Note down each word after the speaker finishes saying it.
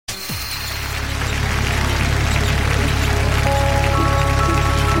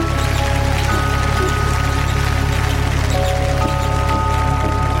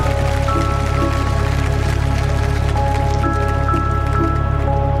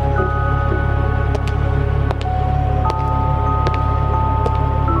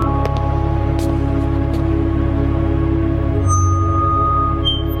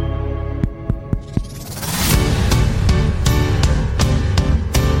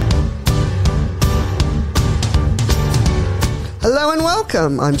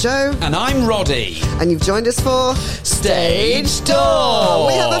Welcome, I'm Joe. And I'm Roddy. And you've joined us for Stage Door.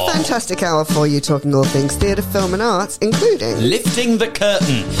 We have a fantastic hour for you, talking all things theatre, film and arts, including Lifting the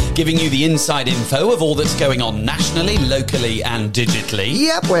Curtain, giving you the inside info of all that's going on nationally, locally and digitally.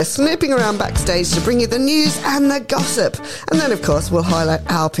 Yep, we're snooping around backstage to bring you the news and the gossip. And then, of course, we'll highlight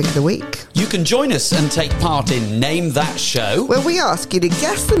our pick of the week. You can join us and take part in Name That Show, where we ask you to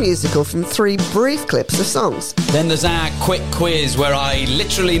guess the musical from 3 brief clips of songs. Then there's our quick quiz, where I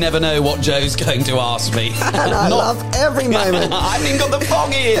literally never know what Joe's going to ask me. And I love every moment. I haven't even got the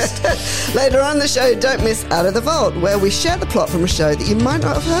foggiest. Later on the show, don't miss Out of the Vault, where we share the plot from a show that you might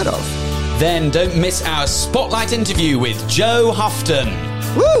not have heard of. Then don't miss our Spotlight interview with Joe Houghton.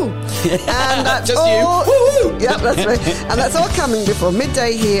 Woo! And that's just all. you. Woo! Yep, that's right. And that's all coming before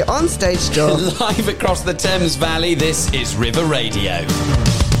midday here on Stage Door. Live across the Thames Valley, this is River Radio.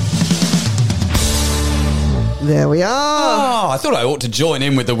 There we are. Oh, I thought I ought to join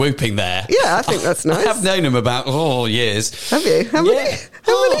in with the whooping there. Yeah, I think that's nice. I've known him about years. Have you? How many?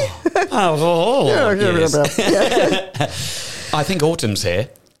 How many? Years. Yeah. I think autumn's here.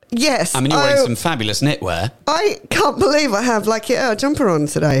 Yes. I mean, you're wearing some fabulous knitwear. I can't believe I have a jumper on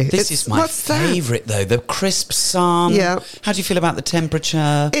today. This is my favourite, though. The crisp sun. Yeah. How do you feel about the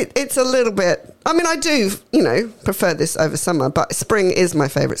temperature? It's a little bit... I mean, I do, prefer this over summer, but spring is my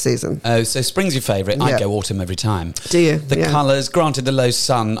favourite season. Oh, so spring's your favourite. Yeah. I go autumn every time. Do you? The colours, granted the low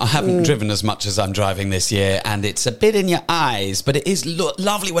sun. I haven't driven as much as I'm driving this year, and it's a bit in your eyes, but it is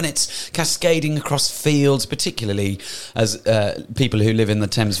lovely when it's cascading across fields, particularly as people who live in the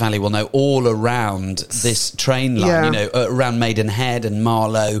Thames Valley will know, all around this train line, around Maidenhead and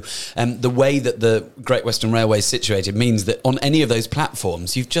Marlow. The way that the Great Western Railway is situated means that on any of those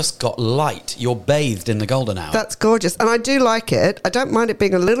platforms, you've just got light. You're bathed in the golden hour. That's gorgeous. And I do like it. I don't mind it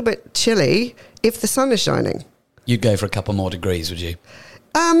being a little bit chilly if the sun is shining. You'd go for a couple more degrees, would you?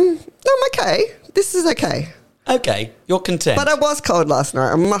 No, I'm okay. This is okay. Okay, you're content. But I was cold last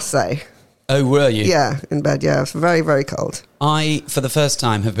night, I must say. Oh, were you? Yeah, in bed, yeah. It was very, very cold. I, for the first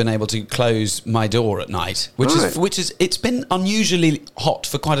time, have been able to close my door at night, which is it's been unusually hot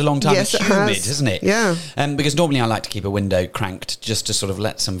for quite a long time. Yes, it's humid, isn't it? Yeah. Because normally I like to keep a window cranked just to sort of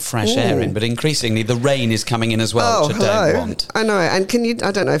let some fresh air in, but increasingly the rain is coming in as well, which I don't want. I know, and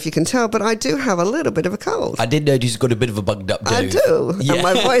I don't know if you can tell, but I do have a little bit of a cold. I did notice you've got a bit of a bugged up tooth. I do, yeah. and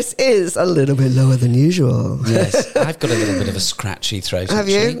my voice is a little bit lower than usual. Yes, I've got a little bit of a scratchy throat. Have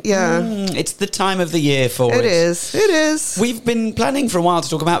actually. you? Yeah. It's the time of the year for it. It is. We've been planning for a while to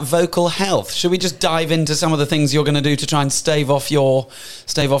talk about vocal health. Should we just dive into some of the things you're going to do to try and stave off your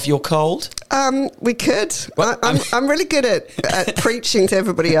cold? We could. I'm really good at preaching to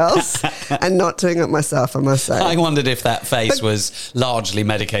everybody else and not doing it myself, I must say. I wondered if that face was largely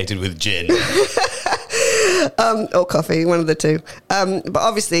medicated with gin. Or coffee, one of the two. But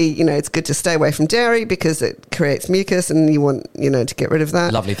obviously, it's good to stay away from dairy because it creates mucus and you want, to get rid of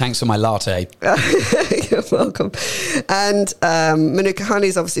that. Lovely. Thanks for my latte. You're welcome. And Manuka honey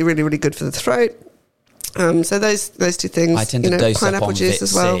is obviously really, really good for the throat. So those two things. I tend to dose pineapple up on juice Vit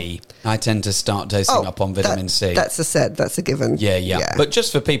as well. C. I tend to start dosing up on vitamin C. That's a given. Yeah. But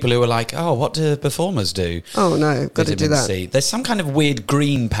just for people who are like, what do performers do? Oh no, got to do that. C. There's some kind of weird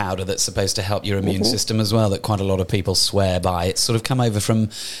green powder that's supposed to help your immune system as well that quite a lot of people swear by. It's sort of come over from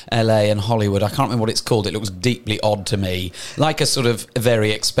LA and Hollywood. I can't remember what it's called. It looks deeply odd to me, like a sort of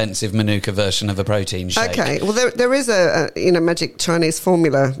very expensive Manuka version of a protein shake. Okay, well there is a magic Chinese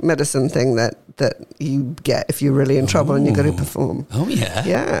formula medicine thing that you get if you're really in trouble and you've got to perform. Oh, yeah.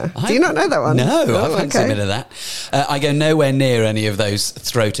 Yeah. Do you not know that one? No, I fancy a bit of that. I go nowhere near any of those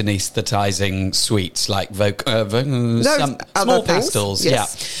throat anaesthetising sweets like some small pastels.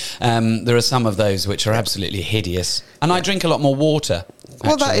 Yes. Yeah. There are some of those which are absolutely hideous. And I drink a lot more water.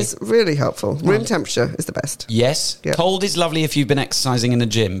 Well, that is really helpful. Room temperature is the best. Yes. Yeah. Cold is lovely if you've been exercising in a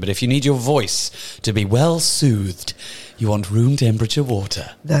gym, but if you need your voice to be well soothed, you want room temperature water.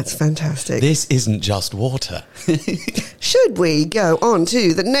 That's fantastic. This isn't just water. Should we go on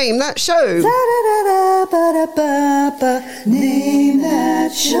to the Name That Show? Name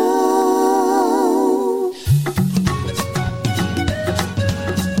That Show.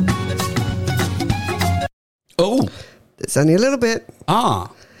 Oh. It's only a little bit.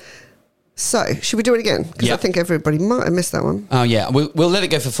 So, should we do it again? Because I think everybody might have missed that one. Oh, yeah. We'll let it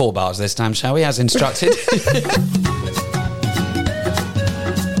go for 4 bars this time, shall we? As instructed.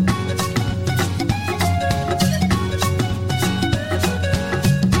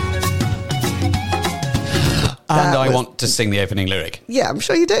 And I want to sing the opening lyric. Yeah, I'm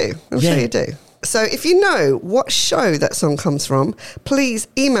sure you do. I'm sure you do. So if you know what show that song comes from, please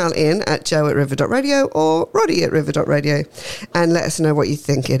email in at joe@river.radio or roddy@river.radio and let us know what you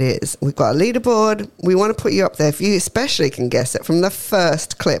think it is. We've got a leaderboard. We want to put you up there. If you especially can guess it from the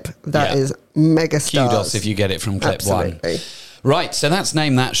first clip, that is mega stars. Kudos if you get it from clip Absolutely. 1. Right, so that's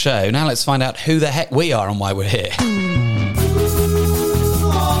Name That Show. Now let's find out who the heck we are and why we're here.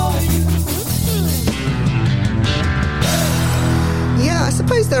 Yeah, I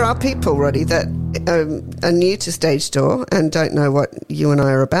suppose there are people, Roddy, that are new to Stage Door and don't know what you and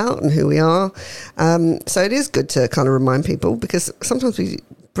I are about and who we are. So it is good to kind of remind people, because sometimes we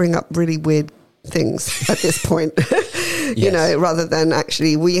bring up really weird things at this point, you know, rather than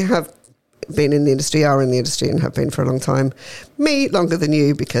actually we have been in the industry, are in the industry and have been for a long time. Me, longer than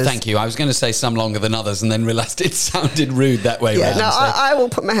you, because... Thank you. I was going to say some longer than others and then realised it sounded rude that way Yeah, round. no, I will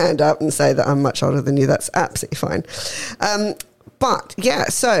put my hand up and say that I'm much older than you. That's absolutely fine. But, yeah,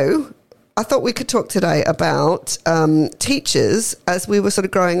 so I thought we could talk today about teachers as we were sort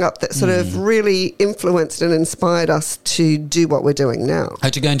of growing up that sort of really influenced and inspired us to do what we're doing now. How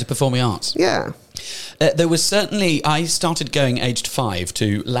to go into performing arts? Yeah. There was certainly... I started going aged 5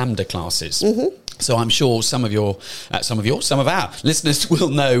 to Lambda classes. Mm-hmm. So I'm sure some of our listeners will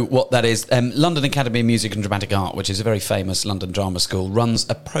know what that is. London Academy of Music and Dramatic Art, which is a very famous London drama school, runs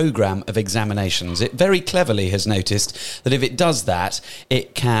a programme of examinations. It very cleverly has noticed that if it does that,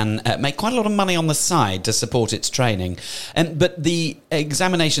 it can make quite a lot of money on the side to support its training. But the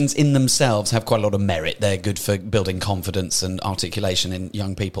examinations in themselves have quite a lot of merit. They're good for building confidence and articulation in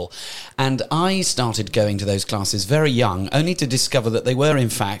young people. And I started going to those classes very young, only to discover that they were, in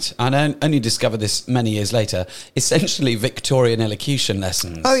fact, and I only discovered this many years later, essentially Victorian elocution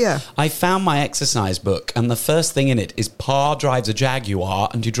lessons. Oh, yeah. I found my exercise book, and the first thing in it is Pa drives a Jaguar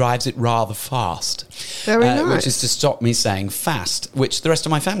and he drives it rather fast. Very nice. Which is to stop me saying fast, which the rest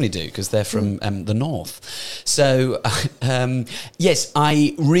of my family do because they're from the north. So, yes,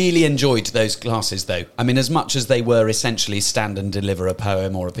 I really enjoyed those classes, though. I mean, as much as they were essentially stand and deliver a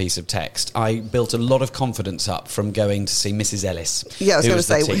poem or a piece of text, I built a lot of confidence up from going to see Mrs. Ellis. Yeah, I was going to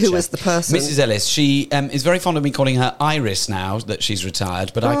say, who was the person? Mrs. Ellis. She is very fond of me calling her Iris now that she's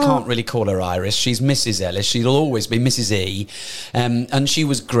retired, but I can't really call her Iris. She's Mrs. Ellis. She'll always be Mrs. E. And she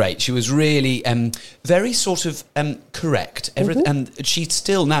was great. She was really very sort of correct. And she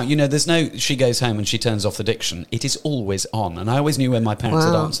still now, you know, there's no, she goes home and she turns off the diction. It is always on. And I always knew when my parents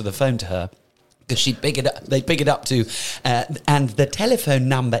would answer the phone to her, because she'd pick it up, they'd pick it up to, and the telephone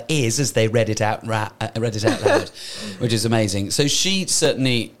number is, as they read it out loud, which is amazing. So she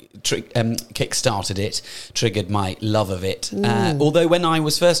certainly kick-started it, triggered my love of it. Although when I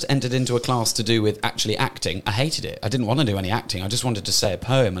was first entered into a class to do with actually acting, I hated it. I didn't want to do any acting. I just wanted to say a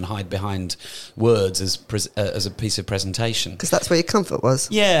poem and hide behind words as a piece of presentation. Because that's where your comfort was.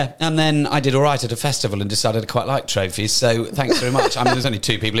 Yeah, and then I did all right at a festival and decided I quite liked trophies, so thanks very much. I mean, there's only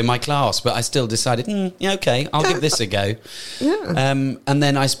 2 people in my class, but I still decided, yeah, okay, I'll give this a go. Yeah. And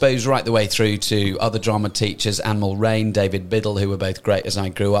then I suppose right the way through to other drama teachers, Anne Mulrain, David Biddle, who were both great as I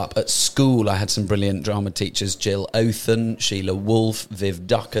grew up. At school, I had some brilliant drama teachers, Jill Othen, Sheila Wolfe, Viv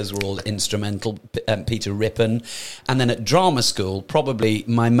Duckers were all instrumental, Peter Rippon. And then at drama school, probably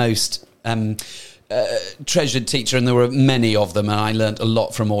my most... treasured teacher, and there were many of them, and I learnt a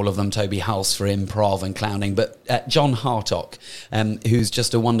lot from all of them. Toby Hulse for improv and clowning, but John Hartock, who's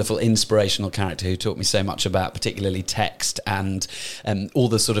just a wonderful inspirational character who taught me so much about particularly text and all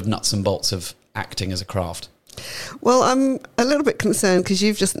the sort of nuts and bolts of acting as a craft. Well, I'm a little bit concerned because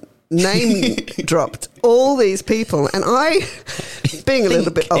you've just name dropped all these people, and I, being a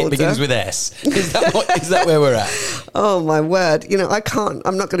little bit older, it begins with S. Is that where we're at? Oh my word! You know,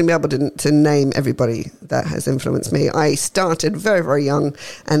 I'm not going to be able to name everybody that has influenced me. I started very, very young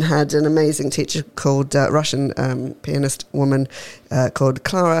and had an amazing teacher called Russian pianist woman called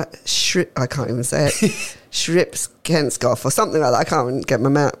Clara I can't even say it. Shripskenskov or something like that. I can't get my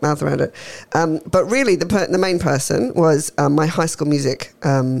mouth around it. But really, the main person was my high school music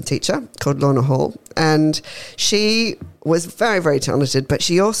teacher called Lorna Hall. And she was very, very talented, but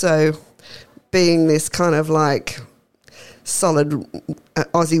she also, being this kind of like solid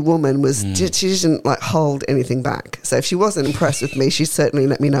Aussie woman, she didn't like hold anything back. So if she wasn't impressed with me, she certainly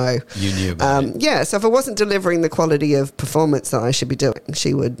let me know. You knew about it. Yeah, so if I wasn't delivering the quality of performance that I should be doing,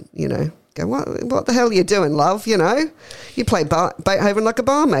 she would, you know, go, what the hell are you doing, love? You know, you play Beethoven like a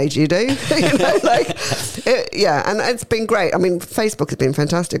barmaid, you do. You know, yeah, and it's been great. I mean, Facebook has been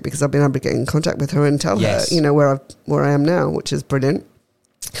fantastic because I've been able to get in contact with her and tell her, you know, where I am now, which is brilliant.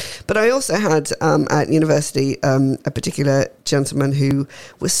 But I also had at university a particular gentleman who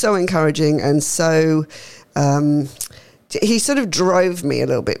was so encouraging and so he sort of drove me a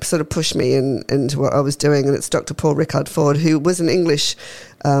little bit, sort of pushed me into what I was doing. And it's Dr. Paul Rickard Ford, who was an English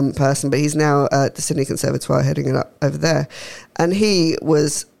person, but he's now at the Sydney Conservatoire heading it up over there. And he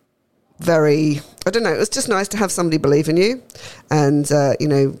was very, I don't know, it was just nice to have somebody believe in you. And, you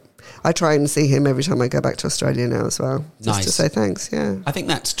know, I try and see him every time I go back to Australia now as well. Just to say thanks, yeah. I think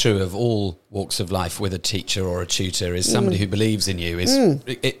that's true of all walks of life with a teacher or a tutor, is somebody who believes in you.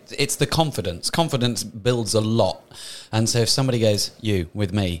 It's the confidence. Confidence builds a lot. And so if somebody goes, you,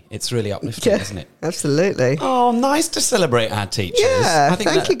 with me, it's really uplifting, isn't it? Absolutely. Oh, nice to celebrate our teachers. Yeah, I think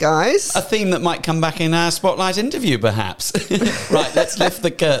thank you, guys. A theme that might come back in our Spotlight interview, perhaps. Right, let's lift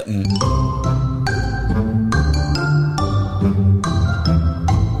the curtain.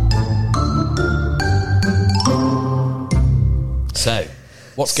 So,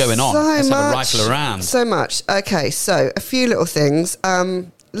 what's going on? Let's have a rifle around. So much. Okay, so a few little things. A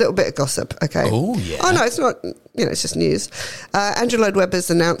little bit of gossip, okay? Oh, yeah. Oh, no, it's not, you know, it's just news. Andrew Lloyd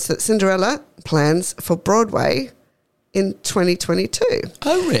Webber's announced that Cinderella plans for Broadway in 2022.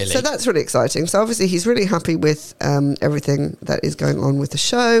 Oh, really? So that's really exciting. So obviously he's really happy with everything that is going on with the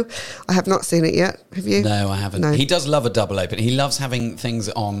show. I have not seen it yet. Have you? No, I haven't. No. He does love a double open. He loves having things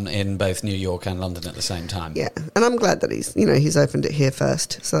on in both New York and London at the same time. Yeah, and I'm glad that he's opened it here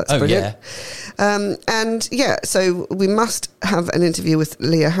first. So that's brilliant. Yeah. And yeah, so we must have an interview with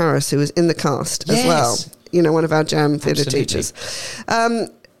Leah Harris, who is in the cast as well. You know, one of our Jam theatre teachers.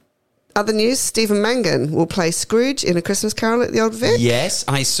 Other news, Stephen Mangan will play Scrooge in A Christmas Carol at the Old Vic. Yes,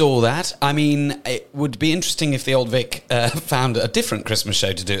 I saw that. I mean, it would be interesting if the Old Vic found a different Christmas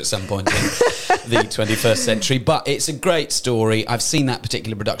show to do at some point in the 21st century. But it's a great story. I've seen that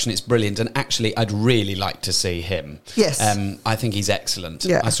particular production. It's brilliant. And actually, I'd really like to see him. Yes. I think he's excellent.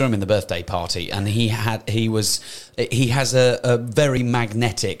 Yeah. I saw him in the birthday party, and he has a very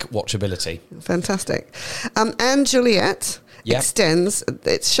magnetic watchability. Fantastic. And Juliet extends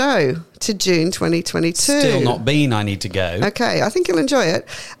its show to June 2022. Still not been. I need to go. Okay, I think you'll enjoy it.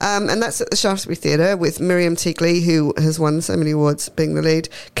 And that's at the Shaftesbury Theatre with Miriam Teakley, who has won so many awards being the lead,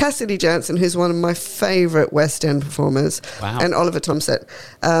 Cassidy Jansen, who's one of my favourite West End performers, and Oliver Tomsett.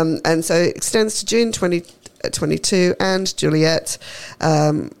 And so it extends to June 2022, and Juliet.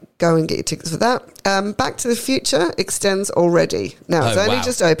 Go and get your tickets for that. Back to the Future extends already. Now, it's only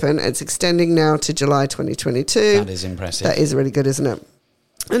just open. It's extending now to July 2022. That is impressive. That is really good, isn't it?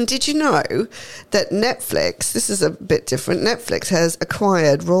 And did you know that Netflix, this is a bit different, Netflix has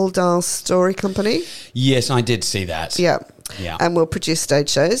acquired Roald Dahl's story company? Yes, I did see that. Yeah. Yeah. And will produce stage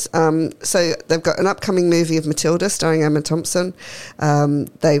shows. So they've got an upcoming movie of Matilda starring Emma Thompson.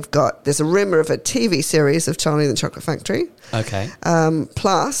 There's a rumour of a TV series of Charlie and the Chocolate Factory. Okay.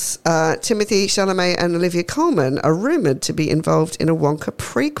 Plus, Timothée Chalamet and Olivia Colman are rumoured to be involved in a Wonka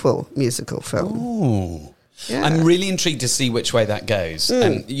prequel musical film. Ooh. Yeah. I'm really intrigued to see which way that goes.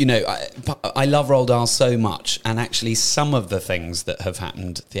 And, you know, I love Roald Dahl so much. And actually some of the things that have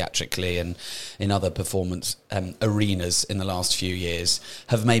happened theatrically and in other performance arenas in the last few years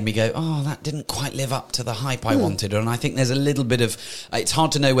have made me go, oh, that didn't quite live up to the hype I wanted. And I think there's a little bit of... it's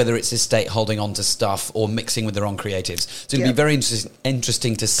hard to know whether it's estate holding on to stuff or mixing with the wrong creatives. So it'll be very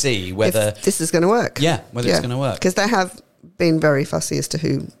interesting to see whether... if this is going to work. Yeah, whether it's going to work. Because they have... been very fussy as to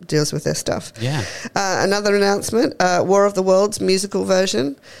who deals with their stuff. Yeah. Another announcement, War of the Worlds musical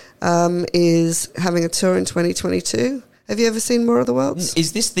version is having a tour in 2022. Have you ever seen War of the Worlds?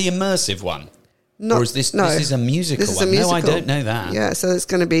 Is this the immersive one? Or is this, no. This is a musical This is one? a musical. No, I don't know that. Yeah, so it's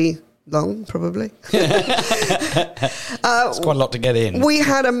going to be long, probably. It's quite a lot to get in. We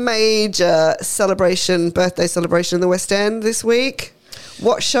had a major birthday celebration in the West End this week.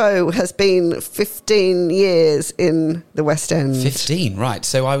 What show has been 15 years in the West End? 15, right.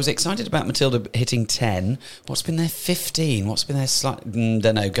 So I was excited about Matilda hitting 10. What's been their 15? What's been their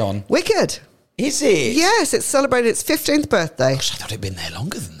don't know, go on. Wicked. Is it? Yes, it's celebrated its 15th birthday. Gosh, I thought it'd been there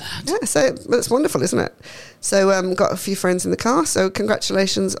longer than that. Yeah, so that's wonderful, isn't it? So got a few friends in the cast. So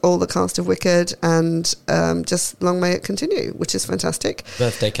congratulations, all the cast of Wicked, and just long may it continue, which is fantastic.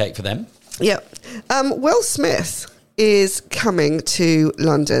 Birthday cake for them. Yeah. Will Smith is coming to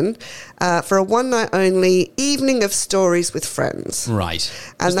London for a one-night only evening of stories with friends. Right.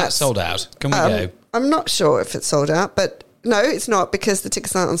 And Is that that's sold out? Can we go? I'm not sure if it's sold out, but no, it's not, because the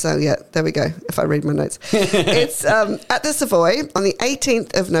tickets aren't on sale yet. There we go, if I read my notes. It's at the Savoy on the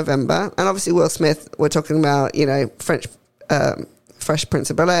 18th of November. And obviously Will Smith, we're talking about, you know, Fresh Prince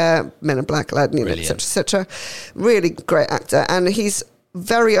of Bel-Air, Men in Black, Aladdin, et cetera, et cetera. Really great actor. And he's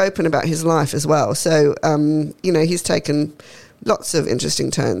very open about his life as well. So, you know, he's taken lots of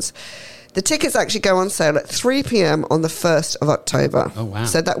interesting turns. The tickets actually go on sale at 3 p.m. on the 1st of October. Oh, wow.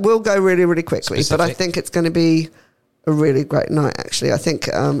 So that will go really, really quickly. Specific. But I think it's going to be a really great night, actually. I think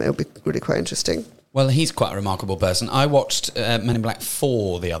it'll be really quite interesting. Well, he's quite a remarkable person. I watched Men in Black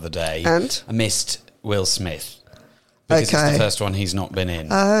 4 the other day. And? I missed Will Smith. Because it's the first one he's not been in.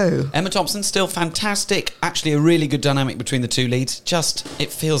 Oh. Emma Thompson's still fantastic. Actually, a really good dynamic between the two leads. Just, it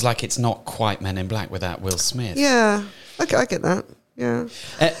feels like it's not quite Men in Black without Will Smith. Yeah. Okay, I get that. Yeah.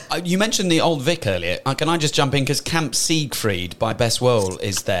 You mentioned the Old Vic earlier. Can I just jump in? Because Camp Siegfried by Bess Wohl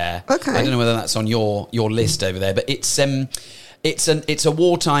is there. Okay. I don't know whether that's on your list over there, but it's a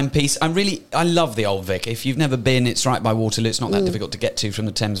wartime piece. I love the Old Vic. If you've never been, it's right by Waterloo. It's not that difficult to get to from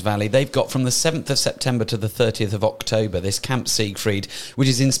the Thames Valley. They've got from the 7th of September to the 30th of October this Camp Siegfried, which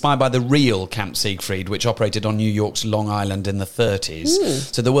is inspired by the real Camp Siegfried, which operated on New York's Long Island in the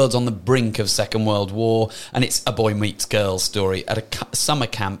 30s. So the world's on the brink of Second World War, and it's a boy meets girl story at a summer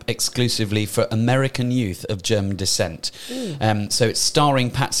camp exclusively for American youth of German descent. So it's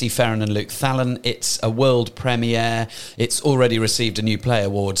starring Patsy Ferran and Luke Thallen. It's a world premiere. It's already received a new play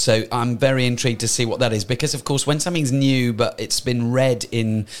award, so I'm very intrigued to see what that is, because of course when something's new but it's been read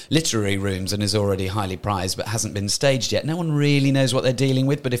in literary rooms and is already highly prized but hasn't been staged yet, no one really knows what they're dealing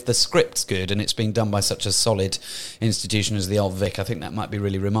with. But if the script's good and it's being done by such a solid institution as the Old Vic, I think that might be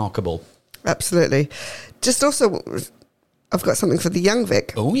really remarkable. Absolutely. Just also, I've got something for the Young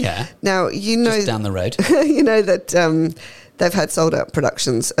Vic. Oh yeah. Now, you know, just down the road. You know that they've had sold out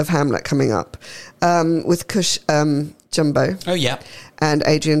productions of Hamlet coming up with Cush Jumbo. Oh yeah. And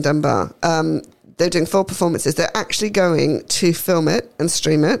Adrian Dunbar. They're doing full performances. They're actually going to film it and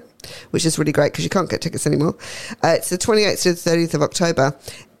stream it, which is really great because you can't get tickets anymore. It's the 28th to the 30th of October.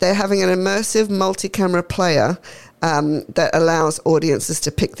 They're having an immersive multi-camera player that allows audiences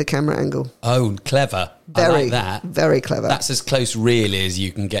to pick the camera angle. Oh, clever. I like that. Very clever. That's as close really as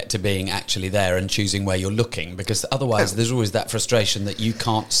you can get to being actually there and choosing where you're looking, because otherwise there's always that frustration that you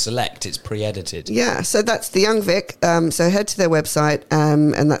can't select. It's pre-edited. Yeah, so that's the Young Vic. So head to their website,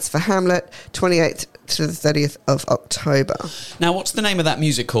 and that's for Hamlet, 28th to the 30th of October. Now, what's the name of that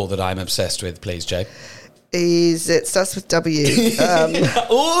music hall that I'm obsessed with, please, Joe? It starts with W.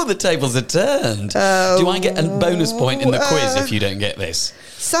 Oh, the tables are turned. Do I get a bonus point in the quiz if you don't get this?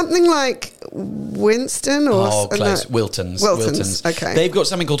 Something like Winston or... close. No. Wilton's. Okay. They've got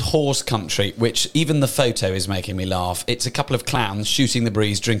something called Horse Country, which even the photo is making me laugh. It's a couple of clowns shooting the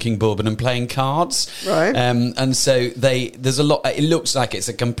breeze, drinking bourbon and playing cards. Right. And so there's a lot... It looks like it's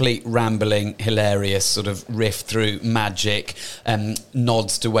a complete rambling, hilarious sort of riff through magic,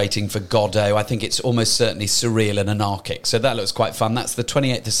 nods to Waiting for Godot. I think it's almost certainly surreal and anarchic. So that looks quite fun. That's the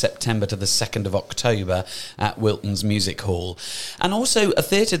 28th of September to the 2nd of October at Wilton's Music Hall. And also a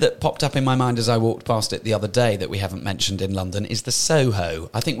theatre that popped up in my mind as I walked past it the other day that we haven't mentioned in London is the Soho.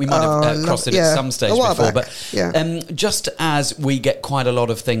 I think we might have crossed it at some stage before. But just as we get quite a lot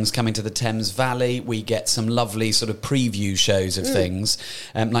of things coming to the Thames Valley, we get some lovely sort of preview shows of things,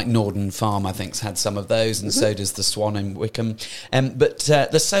 like Norden Farm, I think's had some of those, and so does the Swan in Wickham. But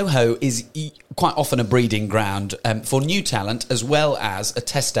the Soho is quite often a breeding ground for new talent, as well as a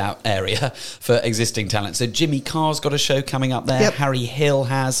test out area for existing talent. So Jimmy Carr's got a show coming up there. Harry Hill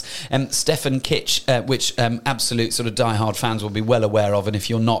has. Stefan Kitsch, which absolute sort of diehard fans will be well aware of, and if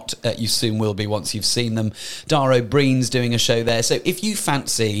you're not, you soon will be once you've seen them. Dara O'Brien's doing a show there. So if you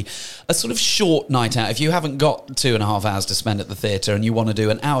fancy a sort of short night out, if you haven't got 2.5 hours to spend at the theatre and you want to do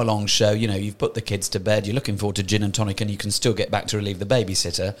an hour-long show, you know, you've put the kids to bed, you're looking forward to gin and tonic, and you can still get back to relieve the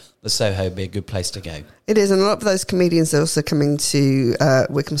babysitter, the Soho would be a good place to go. It is, and a lot of those comedians are also coming to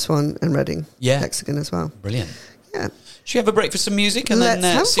Wickham, Swan and Reading Hexagon as well. Brilliant. Yeah. Should we have a break for some music and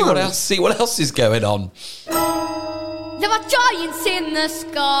then see what else is going on? There are giants in the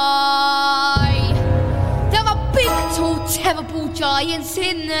sky. There are big, tall, terrible giants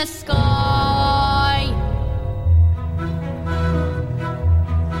in the sky.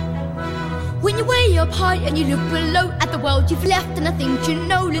 When you're way up high and you look below at the world you've left, and I think you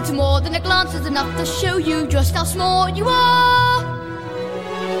know little more than a glance is enough to show you just how small you are.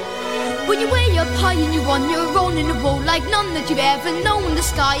 When you're way up high and you're on your own in a world like none that you've ever known, the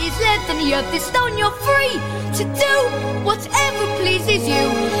sky is lead and the earth is stone, you're free to do whatever pleases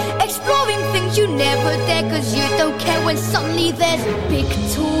you, exploring things you never dare, cause you don't care when suddenly there's a big,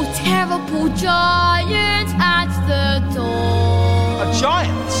 tall, terrible giant at the door. A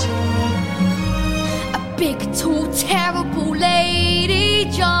giant? A big, tall, terrible lady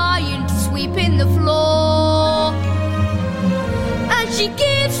giant sweeping the floor. And she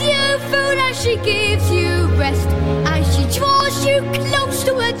gives you food and she gives you rest, and she draws you close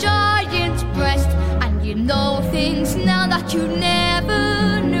to a giant's breast, and you know things now that you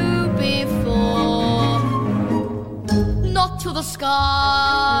never knew before. Not to the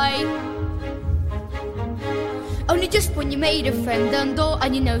sky. Only just when you made a friend and door,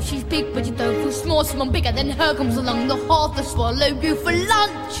 and you know she's big but you don't feel small. Someone bigger than her comes along the hall to swallow you for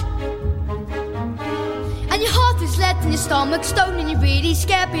lunch. And your heart is lead and your stomach stone, and you're really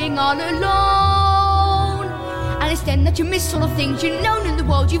scared being all alone. And it's then that you miss all the things you've known in the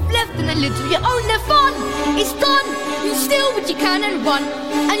world you've left, and a little your own the fun. It's done, you steal what you can and run,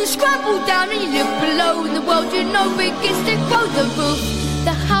 and you scramble down and you live below, and the world you know begins to grow. The roof,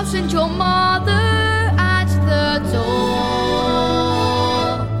 the house and your mother at the door.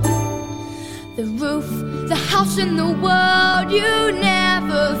 The roof, the house and the world you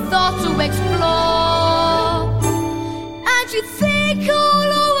never thought to explore. And you think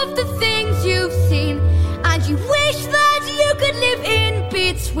all of the things you've seen, and you wish that you could live in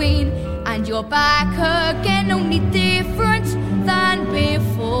between. And you're back again, only different than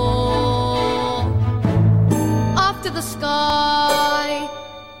before. After the sky,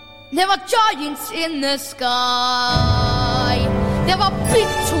 there are giants in the sky. There are big,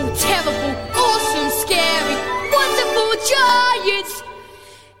 tall, terrible, awesome, scary, wonderful giants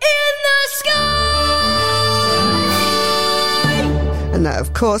in the sky. And that,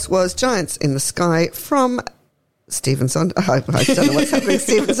 of course, was Giants in the Sky from Stephen Sondheim. I don't know what's happening.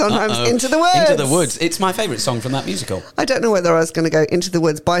 Stephen Sondheim's Into the Woods. Into the Woods. It's my favourite song from that musical. I don't know whether I was going to go Into the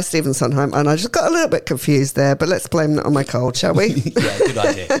Woods by Stephen Sondheim, and I just got a little bit confused there, but let's blame that on my cold, shall we? Yeah, good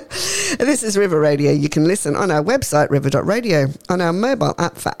idea. This is River Radio. You can listen on our website, river.radio, on our mobile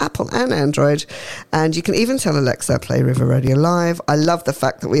app for Apple and Android, and you can even tell Alexa, play River Radio Live. I love the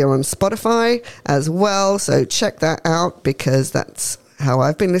fact that we are on Spotify as well, so check that out, because that's how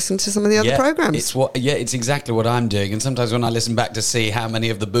I've been listening to some of the other programs. It's exactly what I'm doing. And sometimes when I listen back to see how many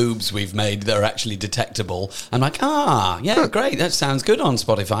of the boobs we've made that are actually detectable, I'm like, great, that sounds good on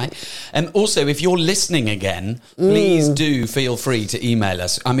Spotify. And also, if you're listening again, please do feel free to email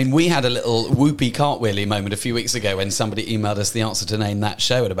us. I mean, we had a little whoopee cartwheelie moment a few weeks ago when somebody emailed us the answer to Name That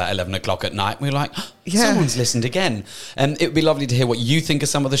Show at about 11 o'clock at night. We were like, someone's listened again. And it would be lovely to hear what you think of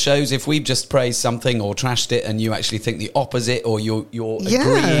some of the shows. If we've just praised something or trashed it and you actually think the opposite, or you're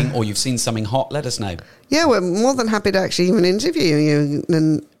agreeing, or you've seen something hot, let us know. Yeah, we're more than happy to actually even interview you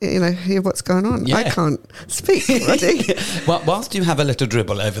and hear what's going on. Yeah. I can't speak, Roddy. Well, whilst you have a little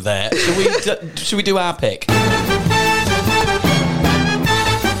dribble over there, should we do our pick?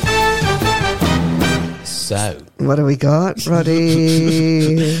 So, what do we got,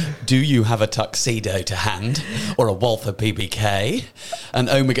 Roddy? Do you have a tuxedo to hand, or a Walther PBK? And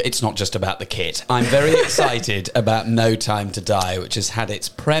Omega, it's not just about the kit. I'm very excited about No Time to Die, which has had its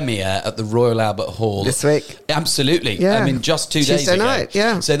premiere at the Royal Albert Hall this week. Absolutely. Yeah. I mean, just Tuesday days ago. Night,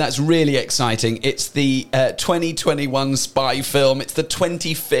 yeah. So that's really exciting. It's the 2021 spy film. It's the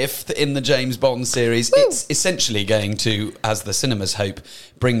 25th in the James Bond series. Woo. It's essentially going to, as the cinemas hope,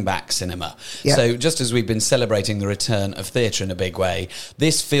 bring back cinema. Yeah. So just as we've been celebrating the return of theatre in a big way,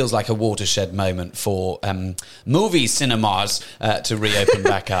 this feels like a watershed moment for movie cinemas to reopen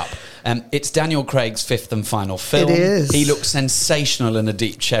back up. It's Daniel Craig's fifth and final film. It is. He looks sensational in a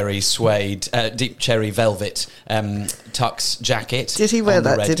deep cherry velvet tux jacket. Did he wear on the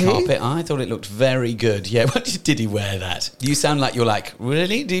that? red Did carpet. he? I thought it looked very good. Yeah, did he wear that? You sound like you're like,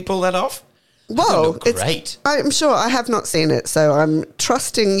 really? Did he pull that off? Well, great. I'm sure I have not seen it, so I'm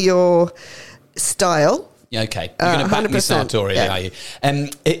trusting your style. Yeah, okay. You're going to back me sartorially, are you?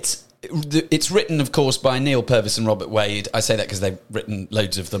 It's written, of course, by Neil Purvis and Robert Wade. I say that because they've written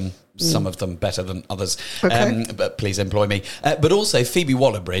loads of them, some of them better than others. Okay. But please employ me. But also Phoebe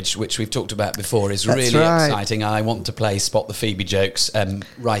Waller-Bridge, which we've talked about before, is really exciting. I want to play Spot the Phoebe Jokes,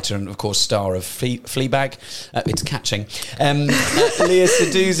 writer and, of course, star of Fleabag. It's catching. Leah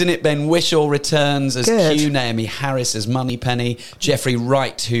Sedu's in it. Ben Whishaw returns as Q. Naomi Harris as Moneypenny. Jeffrey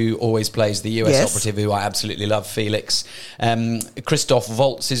Wright, who always plays the US operative, who I absolutely love, Felix. Christoph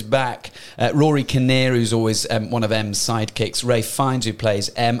Waltz is back. Rory Kinnear, who's always one of M's sidekicks. Ray Fiennes, who plays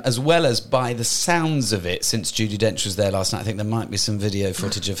M, as well as, by the sounds of it, since Judi Dench was there last night, I think there might be some video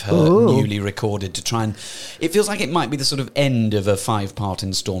footage of her newly recorded to try and... It feels like it might be the sort of end of a 5-part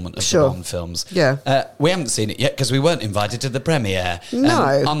instalment of the Bond films. Yeah. We haven't seen it yet because we weren't invited to the premiere.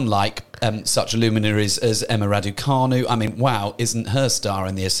 No. Unlike such luminaries as Emma Raducanu. I mean, wow, isn't her star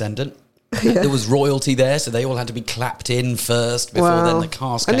in The Ascendant? Yeah. There was royalty there, so they all had to be clapped in first before then the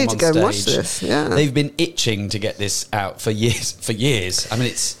cast came on stage. I need to go and watch this, yeah. They've been itching to get this out for years. I mean,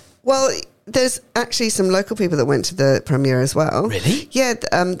 it's... Well, there's actually some local people that went to the premiere as well. Really? Yeah,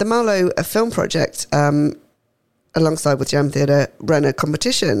 the Marlow Film Project, alongside with Jam Theatre, ran a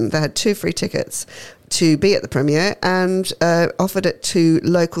competition. They had 2 free tickets to be at the premiere and offered it to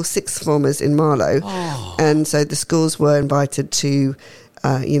local sixth formers in Marlow. Oh. And so the schools were invited to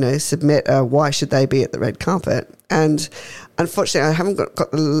submit why should they be at the red carpet. And unfortunately, I haven't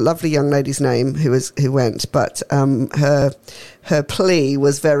got the lovely young lady's name who went, but her plea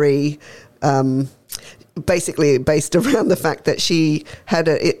was very basically based around the fact that she had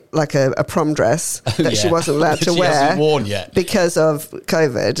a prom dress that she wasn't allowed to she wear hasn't worn yet because of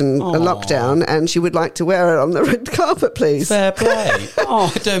COVID and a lockdown, and she would like to wear it on the red carpet, please. Fair play.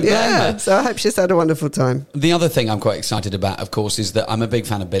 I don't blame her. So I hope she's had a wonderful time. The other thing I'm quite excited about, of course, is that I'm a big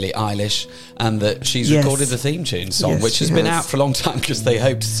fan of Billie Eilish, and that she's recorded the theme tune song, Yes, which has she been has. out for a long time because they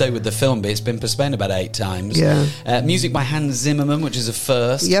hoped so with the film, but it's been postponed about 8 times. Yeah. Music by Hans Zimmerman, which is a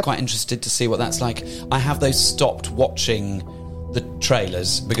first. Yep. Quite interested to see what that's like. I have those stopped watching the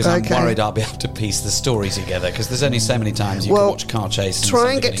trailers because I'm worried I'll be able to piece the story together, because there's only so many times you can watch a car chase.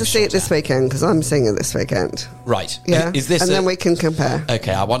 Try and get to see it this weekend, because I'm seeing it this weekend. Right. Yeah. Is this and then we can compare.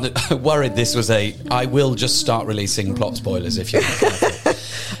 Okay, I worried this was I will just start releasing plot spoilers if you're not careful.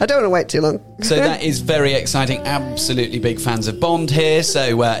 I don't want to wait too long. So that is very exciting. Absolutely big fans of Bond here.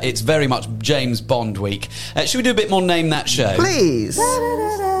 So it's very much James Bond week. Should we do a bit more Name That Show? Please.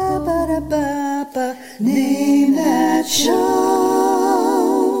 Name that show.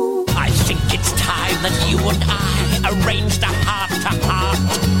 I think it's time that you and I arranged a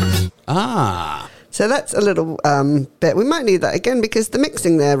heart-to-heart. Ah. So that's a little bit. We might need that again, because the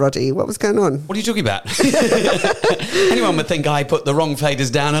mixing there, Roddy, what was going on? What are you talking about? Anyone would think I put the wrong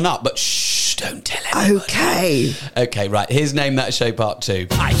faders down and up, but shh, don't tell anyone. Okay, right. Here's Name That Show Part 2.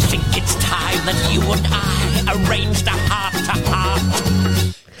 I think it's time that you and I arranged a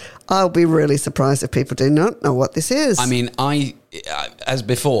heart-to-heart. I'll be really surprised if people do not know what this is. I mean, as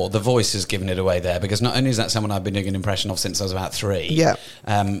before, the voice has given it away there, because not only is that someone I've been doing an impression of since I was about 3. Yeah.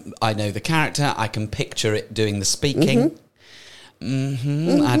 I know the character. I can picture it doing the speaking.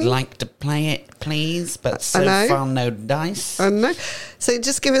 I'd like to play it, please, but so far no dice. I know. So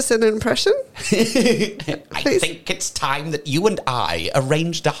just give us an impression. I think it's time that you and I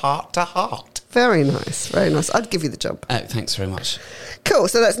arranged a heart-to-heart. Very nice, very nice. I'd give you the job. Oh, thanks very much. Cool.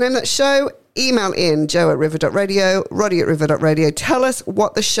 So that's Name That Show. Email in joe@river.radio, roddy@river.radio. Tell us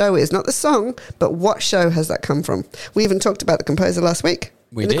what the show is, not the song, but what show has that come from? We even talked about the composer last week.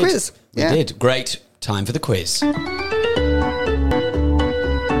 We in did. The quiz. We did. Great. Time for the quiz.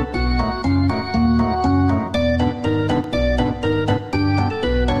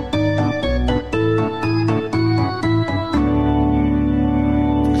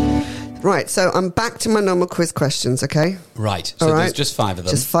 Right, so I'm back to my normal quiz questions, okay? Right, so there's just 5 of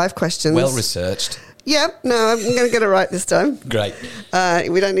them. Just 5 questions. Well researched. Yep, no, I'm going to get it right this time. Great.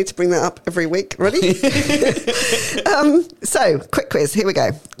 We don't need to bring that up every week. Ready? So, quick quiz, here we go.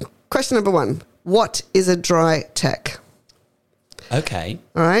 Question number 1. What is a dry tech? Okay.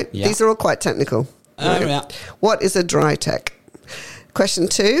 All right, Yeah. these are all quite technical. Right? Yeah. What is a dry tech? Question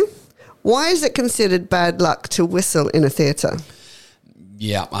 2. Why is it considered bad luck to whistle in a theatre?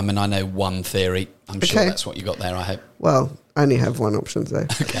 Yeah, I mean, I know one theory. I'm sure that's what you got there, I hope. Well, I only have one option, though.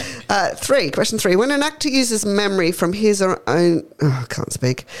 Okay. 3. Question 3. When an actor uses memory from his or own... Oh, I can't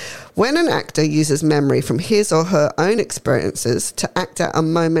speak. When an actor uses memory from his or her own experiences to act out a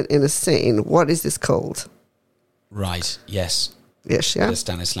moment in a scene, what is this called? Right, yes. Yes, yeah.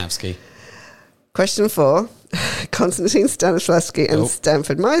 Stanislavski. Question 4. Konstantin Stanislavski and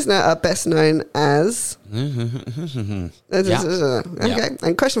Stanford Meisner are best known as... Okay.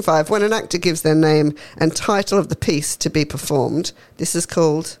 And question 5. When an actor gives their name and title of the piece to be performed, this is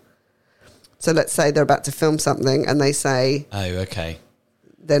called... So let's say they're about to film something and they say... Oh, okay.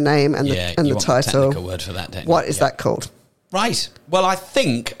 Their name and the you want title. a technical word for that, don't you? What is that called? Right. Well, I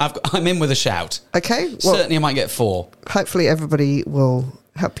think I'm in with a shout. Okay. Well, Certainly I might get 4. hopefully everybody will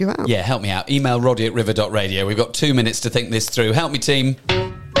help you out. Yeah, help me out. Email roddy@river.radio. We've got 2 minutes to think this through. Help me, team.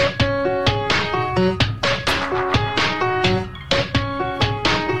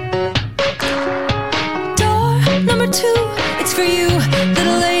 Door number 2, it's for you,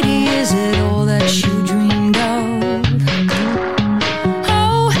 little lady. Is it all that you dreamed of?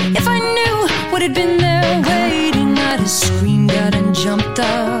 Oh, if I knew what had been there waiting, I'd have screamed out and jumped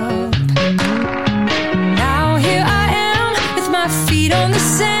up. Now here I am with my feet on the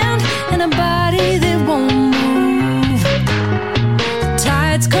sand and a body that won't move. The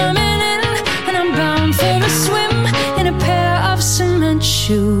tide's coming in and I'm bound for a swim in a pair of cement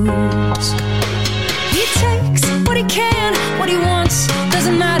shoes. He takes what he can, what he wants,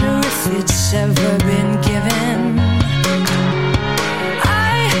 doesn't matter if it's ever been given.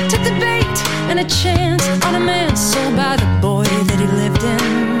 I took the bait and a chance on a man sold by the boy that he lived in.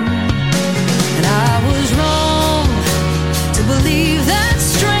 And I was wrong to believe that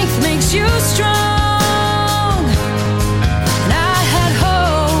strength makes you strong. And I had hope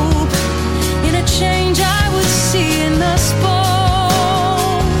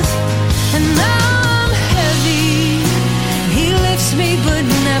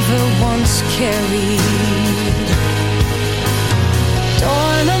carried.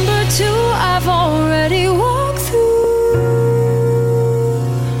 Door number 2 I've already walked through.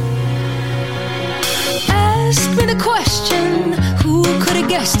 Ask me the question, who could have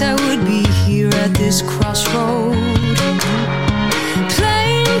guessed I would be here at this crossroad?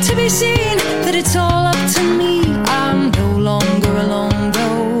 Plain to be seen that it's all up to me. I'm no longer alone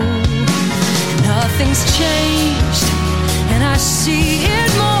though. Nothing's changed, and I see it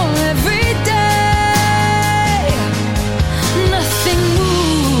more every day. Nothing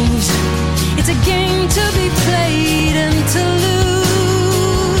moves, it's a game to be played and to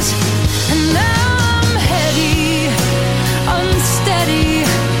lose. And now I'm heady, unsteady,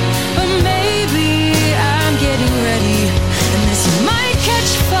 but maybe I'm getting ready. And this might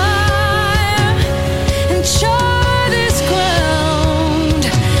catch fire and char this ground.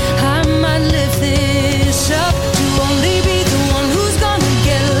 I might lift this up to only be the one who's gonna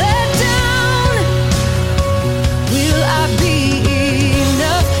get let down. Will I be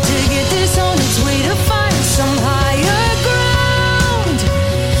enough to get this on its way to find some higher ground?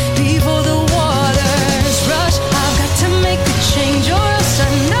 Before the waters rush, I've got to make a change or else I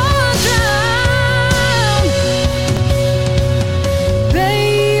know I'll drown.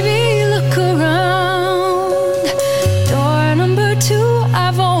 Baby, look around. Door number 2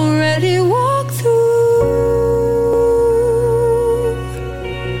 I've already walked through.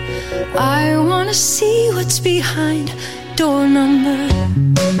 I wanna see what's behind door number 3.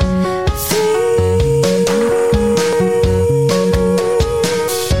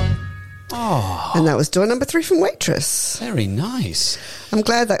 And that was door number 3 from Waitress. Very nice. I'm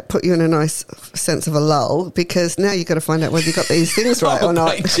glad that put you in a nice sense of a lull, because now you've got to find out whether you got these things right or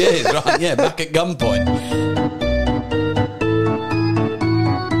not. Okay, cheers. Right, yeah, back at gunpoint.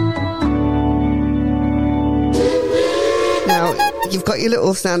 Now, you've got your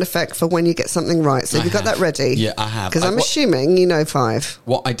little sound effect for when you get something right. So have you got that ready? Yeah, I have. Because I'm what- assuming you know 5.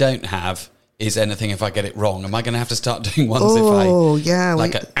 What I don't have is anything if I get it wrong. Am I going to have to start doing ones Oh, if I... yeah.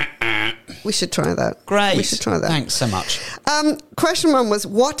 Like We should try that. Great. We should try that. Thanks so much. Question 1 was,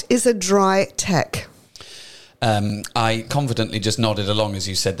 what is a dry tech? I confidently just nodded along as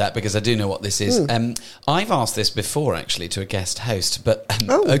you said that because I do know what this is. I've asked this before, actually, to a guest host, but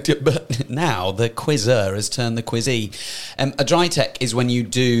but now the quizzer has turned the quizzee. A dry tech is when you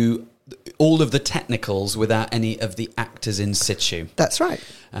do all of the technicals without any of the actors in situ. That's right.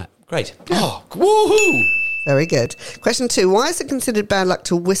 Great. Oh, woohoo! Very good. Question 2. Why is it considered bad luck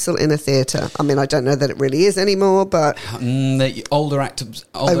to whistle in a theatre? I mean, I don't know that it really is anymore, but... The older actors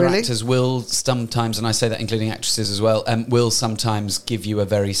really? actors will sometimes, and I say that including actresses as well, will sometimes give you a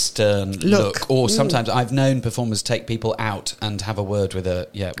very stern look. Or sometimes I've known performers take people out and have a word with Really?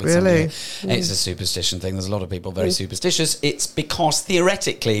 somebody. It's a superstition thing. There's a lot of people very superstitious. It's because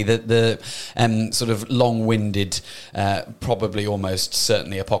theoretically the sort of long-winded, probably almost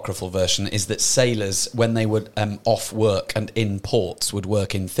certainly apocryphal version is that sailors, when they would off work and in ports, would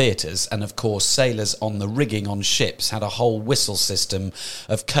work in theatres, and of course sailors on the rigging on ships had a whole whistle system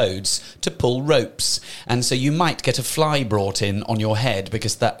of codes to pull ropes, and so you might get a fly brought in on your head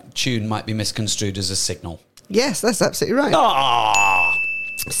because that tune might be misconstrued as a signal. Yes, that's absolutely right. Ah,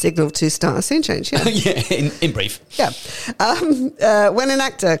 Signal to start a scene change, yeah. yeah. In brief, Yeah. When an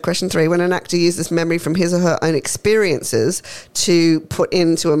actor, question 3, when an actor uses memory from his or her own experiences to put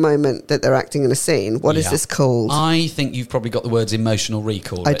into a moment that they're acting in a scene, what is Yeah. this called? I think you've probably got the words emotional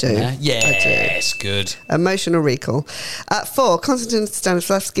recall. I written do. there. I do. Yes, good. Emotional recall. 4, Konstantin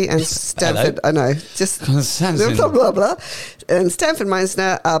Stanislavski and Stanford. I know, just Konstantin. blah, blah, blah. And Stanford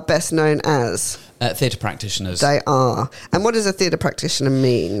Meisner are best known as... Theatre practitioners. They are. And what does a theatre practitioner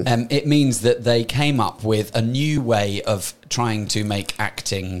mean? It means that they came up with a new way of trying to make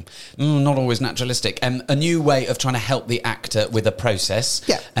acting not always naturalistic. A new way of trying to help the actor with a process.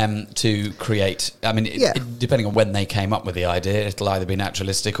 Yeah. To create. I mean, depending on when they came up with the idea, it'll either be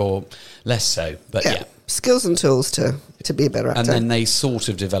naturalistic or less so. But yeah. Skills and tools to be a better actor. And then they sort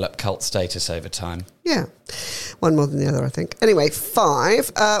of develop cult status over time. Yeah. One more than the other, I think. Anyway,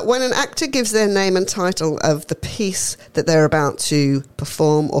 5. When an actor gives their name and title of the piece that they're about to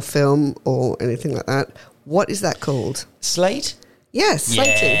perform or film or anything like that, what is that called? Slate? Yes,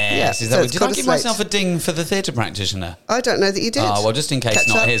 slating. Yes. Yeah. Is that it's did I called a give slate. myself a ding for the theatre practitioner? I don't know that you did. Oh, well, just in case Catch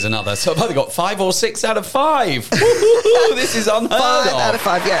not, up. here's another. So I've either got 5 or 6 out of 5. Woo-hoo-hoo, this is unheard 5 of. out of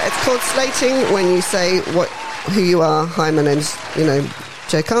 5, yeah. It's called slating when you say who you are. Hi, my name's,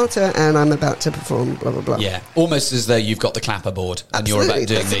 Joe Carter, and I'm about to perform blah, blah, blah. Yeah, almost as though you've got the clapperboard and you're about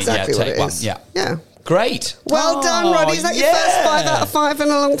doing That's exactly what take it one. is. Yeah. Yeah, Great. Well done, Roddy. Is that your first 5 out of 5 in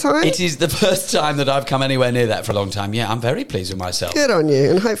a long time? It is the first time that I've come anywhere near that for a long time. Yeah, I'm very pleased with myself. Good on you.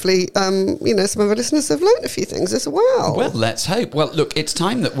 And hopefully, some of our listeners have learned a few things as well. Well, let's hope. Well, look, it's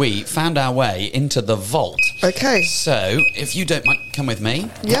time that we found our way into the vault. Okay. So, if you don't mind, come with me.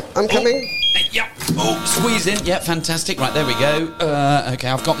 Yep, I'm coming. Yep. Oh, squeeze in. Yep, fantastic. Right, there we go. Okay,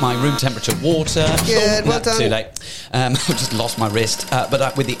 I've got my room temperature water. Good, well done. Too late. I've just lost my wrist.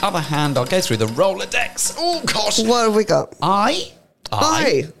 But with the other hand, I'll go through the Rolodex. Oh, gosh. What have we got? I.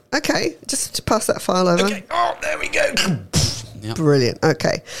 Okay, just to pass that file over. Okay. Oh, there we go. Yep. Brilliant.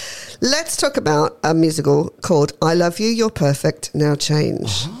 Okay. Let's talk about a musical called I Love You, You're Perfect, Now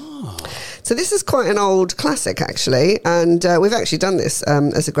Change. So this is quite an old classic, actually, and we've actually done this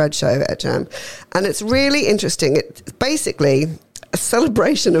as a grad show at Jam, and it's really interesting. It's basically a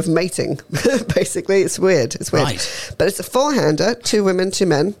celebration of mating. Basically, it's weird. Right. But it's a 4-hander, 2 women, 2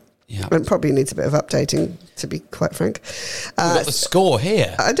 men. Yeah. And probably needs a bit of updating, to be quite frank. You've got the score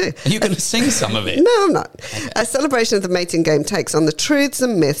here. I do. Are you going to sing some of it? No, I'm not. Okay. A celebration of the mating game takes on the truths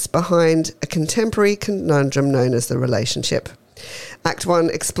and myths behind a contemporary conundrum known as the relationship. Act 1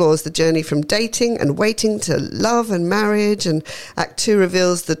 explores the journey from dating and waiting to love and marriage, and Act 2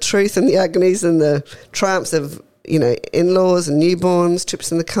 reveals the truth and the agonies and the triumphs of, in-laws and newborns,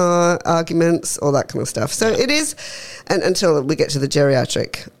 trips in the car, arguments, all that kind of stuff. So it is, and until we get to the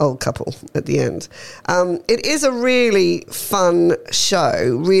geriatric old couple at the end. It is a really fun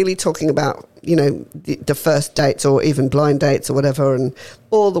show, really talking about, the first dates or even blind dates or whatever, and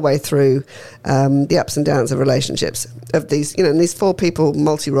all the way through the ups and downs of relationships of these, and these 4 people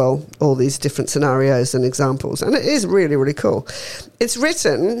multi-role all these different scenarios and examples. And it is really, really cool. It's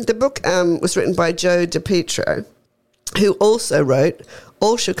written, the book was written by Joe DiPietro, who also wrote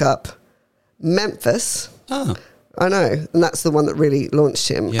All Shook Up, Memphis. Oh. I know, and that's the one that really launched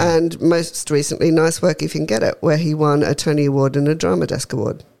him. Yeah. And most recently, Nice Work If You Can Get It, where he won a Tony Award and a Drama Desk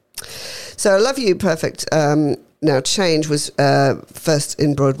Award. So I Love You, Perfect, Now Change was first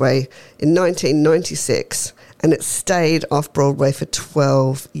in Broadway in 1996, and it stayed off Broadway for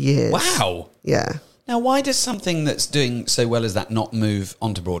 12 years. Wow. Yeah. Now, why does something that's doing so well as that not move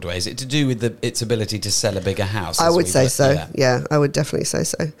onto Broadway? Is it to do with its ability to sell a bigger house? I would say so. Yeah, I would definitely say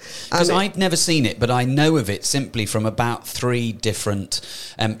so. Because I've never seen it, but I know of it simply from about 3 different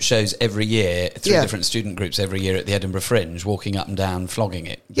shows every year, 3 different student groups every year at the Edinburgh Fringe, walking up and down, flogging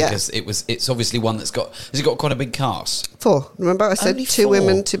it. Because it's obviously one that's got... Has it got quite a big cast? 4. Remember I said Only 2 4.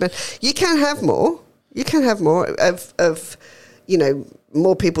 women, 2 men. You can have more. You can have more of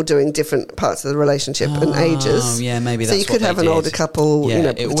more people doing different parts of the relationship and ages. Oh, yeah, maybe that's so you could have an older couple. Yeah, by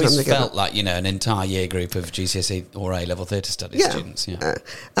it the time always they get felt like an entire year group of GCSE or A-level theatre studies students. Yeah,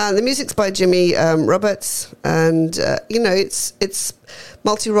 the music's by Jimmy Roberts, and it's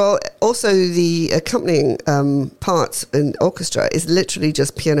multi-role. Also, the accompanying parts in orchestra is literally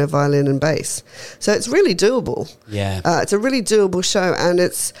just piano, violin, and bass. So it's really doable. Yeah, it's a really doable show, and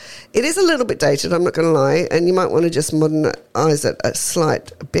it is a little bit dated. I'm not going to lie, and you might want to just modernise it a slight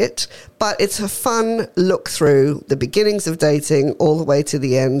bit. But it's a fun look through the beginnings of dating all the way to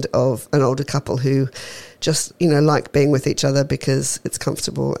the end of an older couple who just like being with each other because it's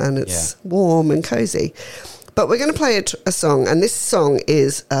comfortable and it's warm and cozy. But we're going to play a song, and this song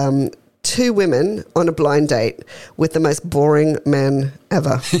is 2 women on a blind date with the most boring men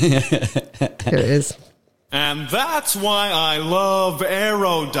ever. Here it is. And that's why I love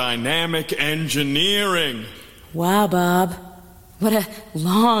aerodynamic engineering. Wow, Bob. What a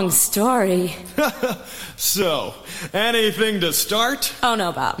long story. So, anything to start? Oh,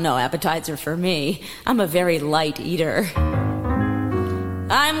 no, Bob. No appetizer for me. I'm a very light eater.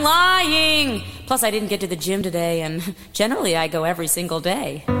 I'm lying! Plus, I didn't get to the gym today, and generally I go every single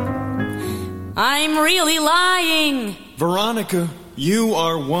day. I'm really lying! Veronica, you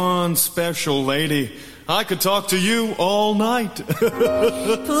are one special lady. I could talk to you all night.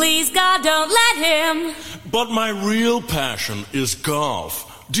 Please, God, don't let him. But my real passion is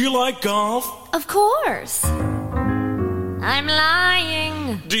golf. Do you like golf? Of course. I'm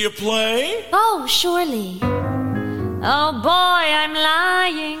lying. Do you play? Oh, surely. Oh, boy, I'm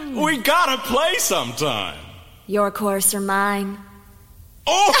lying. We gotta play sometime. Your course or mine?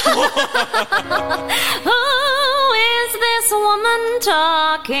 Oh! Who is this woman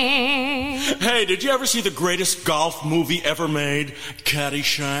talking? Hey, did you ever see the greatest golf movie ever made?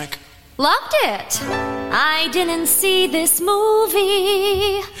 Caddyshack? Loved it. I didn't see this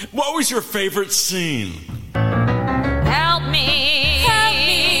movie. What was your favorite scene? Help me. Help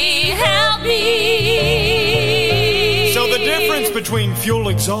me. Help me. So the difference between fuel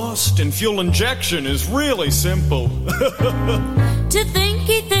exhaust and fuel injection is really simple. To think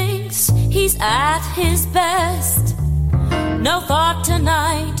he thinks he's at his best. No thought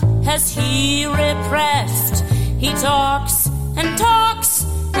tonight has he repressed. He talks and talks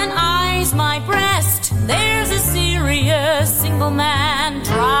and eyes my breast. There's a serious single man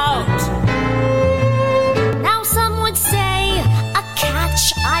drought. Now some would say a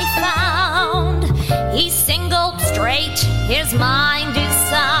catch I found. He's single, straight, his mind is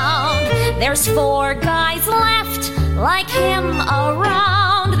sound. There's 4 guys left like him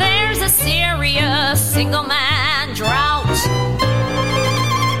around. There's a serious single man drought.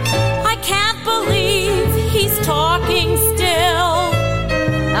 I can't believe he's talking still.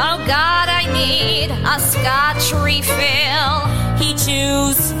 Oh God, I need a Scotch refill. He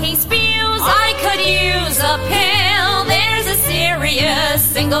chews, he spews, I could use a pill. There's a serious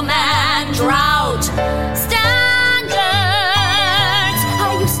single man drought. Standards,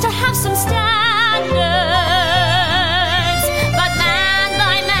 I used to have some standards, but man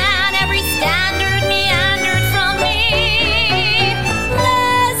by man, every standard meandered from me.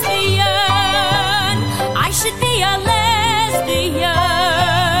 Lesbian, I should be a lesbian.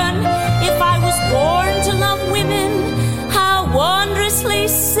 If I was born to love women, how wondrously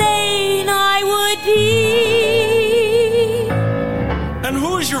sane I would be. And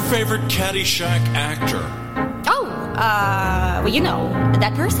who is your favorite Caddyshack actor? Oh, well, you know,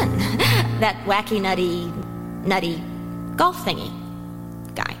 that person. That wacky, nutty golf thingy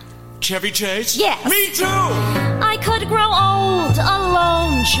guy. Chevy Chase? Yes. Me too! I could grow old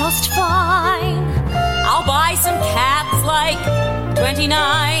alone just fine. I'll buy some cats like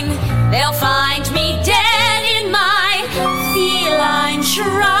 29. They'll find me dead in my feline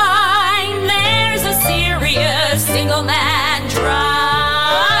shrine. There's a serious single man drought.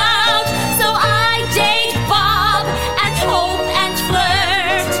 So I date Bob and hope and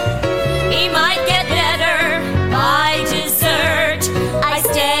flirt. He might get better by dessert. I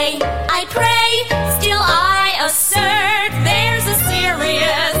stay, I pray, still I assert. There's a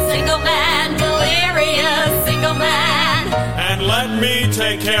serious single man, delirious single man. And let me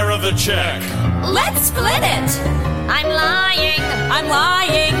take care of the check. Let's split it. I'm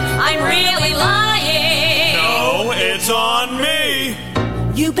lying, I'm really lying. No, it's on me.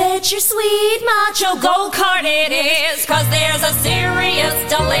 You bet your sweet macho go-kart it is, 'cause there's a serious,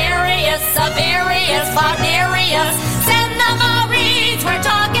 delirious, Siberius, Wagnerius, cinema reads, we're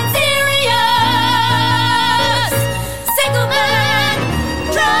talking serious. Single man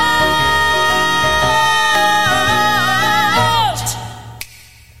drought.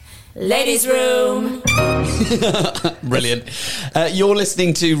 Ladies' room. Brilliant. You're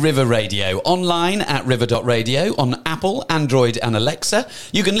listening to River Radio, online at river.radio, on Apple, Android and Alexa.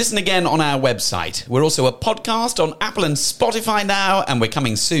 You can listen again on our website. We're also a podcast on Apple and Spotify now, and we're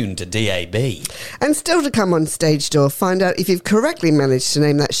coming soon to DAB. And still to come on Stage Door, find out if you've correctly managed to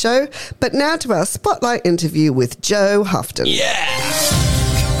name that show. But now to our spotlight interview with Joe Houghton. Yeah!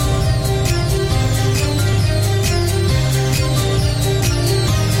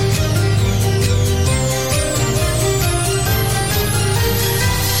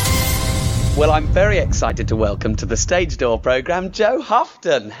 Well, I'm very excited to welcome to the Stage Door programme Joe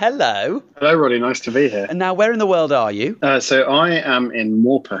Houghton. Hello. Hello, Roddy. Nice to be here. And now, where in the world are you? So I am in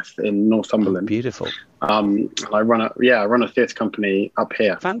Morpeth in Northumberland. Beautiful. I run a theatre company up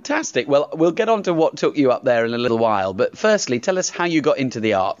here. Fantastic. Well, we'll get on to what took you up there in a little while. But firstly, tell us how you got into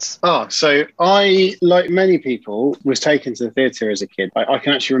the arts. So I, like many people, was taken to the theatre as a kid. I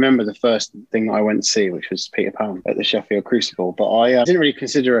can actually remember the first thing that I went to see, which was Peter Pan at the Sheffield Crucible. But I didn't really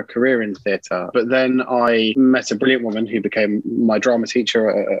consider a career in theatre. But then I met a brilliant woman who became my drama teacher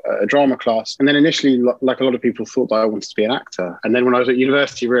at a drama class. And then initially, like a lot of people, thought that I wanted to be an actor. And then when I was at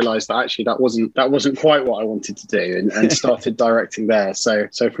university, realised that actually that wasn't quite what I wanted to do, and started directing there. So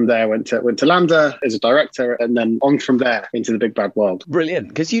from there, I went to LAMDA as a director, and then on from there into the big bad world. Brilliant,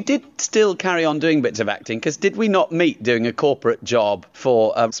 because you did still carry on doing bits of acting, because did we not meet doing a corporate job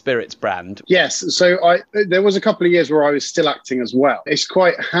for a spirits brand? Yes, so there was a couple of years where I was still acting as well. It's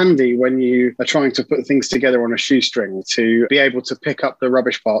quite handy when you are trying to put things together on a shoestring to be able to pick up the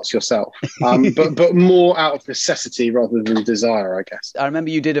rubbish parts yourself, but more out of necessity rather than desire, I guess. I remember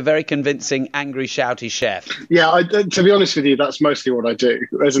you did a very convincing angry, shouty chef. Yeah, to be honest with you, that's mostly what I do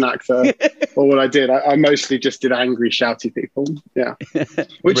as an actor, or what I did. I mostly just did angry, shouty people. Yeah,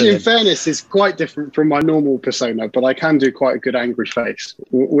 which Brilliant. In fairness is quite different from my normal persona, but I can do quite a good angry face,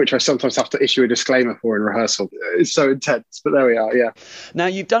 which I sometimes have to issue a disclaimer for in rehearsal. It's so intense, but there we are. Yeah. Now,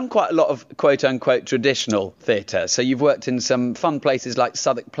 you've done quite a lot of quote-unquote traditional theatre. So you've worked in some fun places like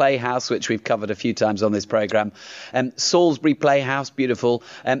Southwark Playhouse, which we've covered a few times on this programme, Salisbury Playhouse, beautiful,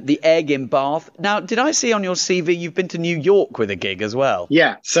 the Egg in Bath. Now, did I see on your CV you've been to New York with a gig as well?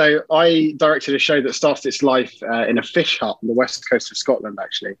 Yeah, so I directed a show that started its life in a fish hut on the west coast of Scotland,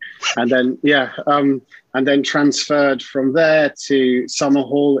 actually. And then, and then transferred from there to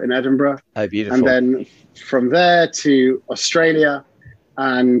Summerhall in Edinburgh. Oh, beautiful. And then from there to Australia,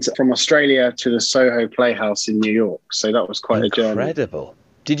 and from Australia to the Soho Playhouse in New York. So that was quite a journey. Incredible.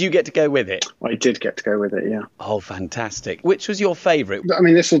 Did you get to go with it? I did get to go with it, yeah. Oh, fantastic. Which was your favourite? I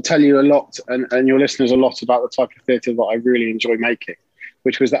mean, this will tell you a lot, and your listeners a lot about the type of theatre that I really enjoy making,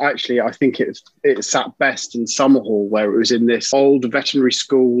 which was that actually I think it sat best in Summerhall, where it was in this old veterinary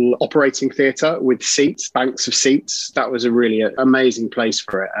school operating theatre with seats, banks of seats. That was a really amazing place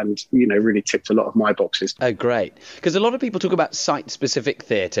for it, and, you know, really ticked a lot of my boxes. Oh, great. Because a lot of people talk about site-specific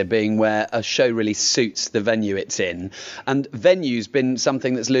theatre being where a show really suits the venue it's in. And venue's been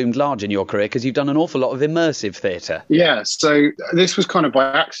something that's loomed large in your career because you've done an awful lot of immersive theatre. Yeah, so this was kind of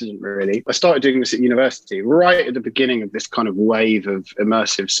by accident, really. I started doing this at university, right at the beginning of this kind of wave of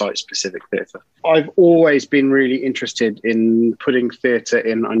immersive site-specific theatre. I've always been really interested in putting theatre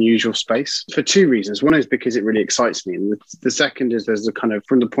in unusual space for two reasons. One is because it really excites me. And the second is there's a kind of,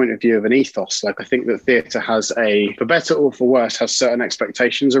 from the point of view of an ethos, like I think that theatre has for better or for worse, has certain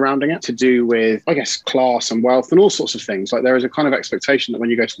expectations surrounding it to do with, I guess, class and wealth and all sorts of things. Like there is a kind of expectation that when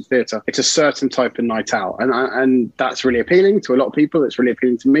you go to the theatre, it's a certain type of night out. And that's really appealing to a lot of people. It's really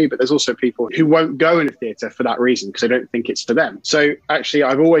appealing to me. But there's also people who won't go in a theatre for that reason because they don't think it's for them. So actually,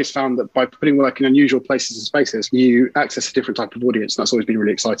 I've always found that by putting work in unusual places and spaces, you access a different type of audience. And that's always been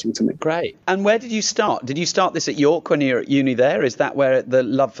really exciting to me. Great. And where did you start? Did you start this at York when you were at uni there? Is that where the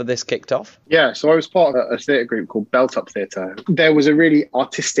love for this kicked off? Yeah, so I was part of a theatre group called Belt Up Theatre. There was a really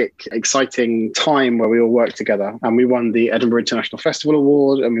artistic, exciting time where we all worked together, and we won the Edinburgh International Festival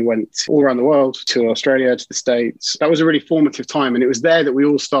Award, and we went all around the world, to Australia, to the States. That was a really formative time, and it was there that we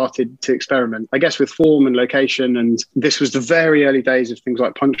all started to experiment, I guess, with form and location. And this was the very early days of things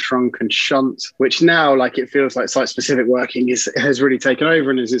like Punch Drunk and Shunt, which now, like, it feels like site-specific working has really taken over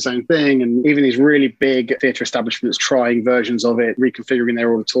and is its own thing. And even these really big theatre establishments trying versions of it, reconfiguring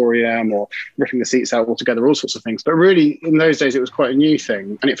their auditorium or ripping the seats out altogether, all sorts of things. But really, in those days, it was quite a new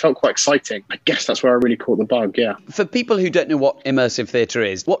thing, and it felt quite exciting. I guess that's where I really caught the bug, yeah. For people who don't know what immersive theatre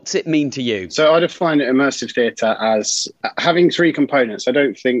is, what's it mean to you? So I define immersive theatre as having three components. I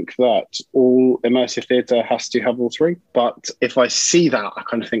don't think that all immersive theatre has to have all three, but if I see that, I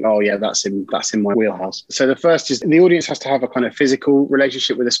kind of think, oh yeah, that's in my wheelhouse. So the first is the audience has to have a kind of physical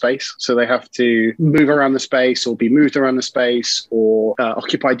relationship with the space. So they have to move around the space or be moved around the space or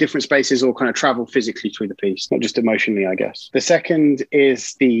occupy different spaces or kind of travel physically through the piece, not just emotionally, I guess. The second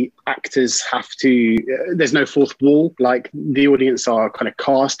is the actors have to, there's no fourth wall, like the audience are kind of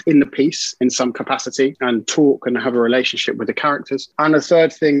cast in the piece in some capacity and talk and have a relationship with the characters. And the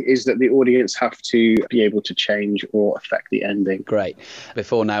third thing is that the audience have to be able to change or affect the ending. Great.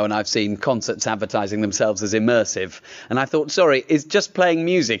 Before now, and I've seen concerts advertising themselves as immersive, and I thought, sorry, is just playing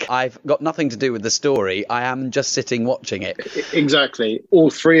music. I've got nothing to do with the story. I am just sitting watching it. Exactly. All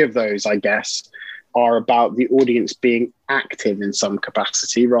three of those, I guess, are about the audience being active in some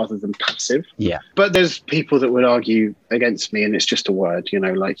capacity rather than passive. Yeah. But there's people that would argue against me, and it's just a word, you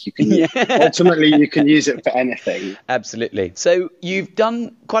know, like you can ultimately you can use it for anything. Absolutely. So you've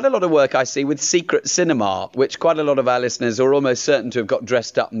done quite a lot of work, I see, with Secret Cinema, which quite a lot of our listeners are almost certain to have got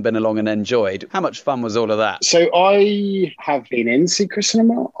dressed up and been along and enjoyed. How much fun was all of that? So I have been in Secret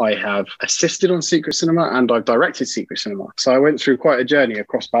Cinema, I have assisted on Secret Cinema, and I've directed Secret Cinema. So I went through quite a journey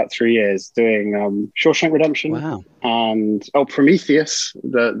across about 3 years doing Shawshank Redemption. Wow. And Prometheus,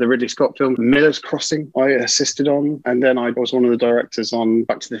 the Ridley Scott film, Miller's Crossing, I assisted on. And then I was one of the directors on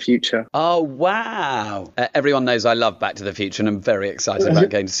Back to the Future. Oh, wow. Everyone knows I love Back to the Future, and I'm very excited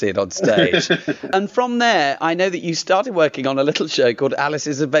about going to see it on stage. And from there, I know that you started working on a little show called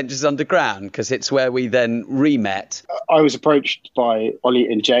Alice's Adventures Underground, because it's where we then re-met. I was approached by Ollie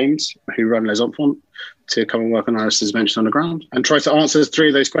and James, who run Les Enfants, to come and work on Alice's Adventures Underground and try to answer three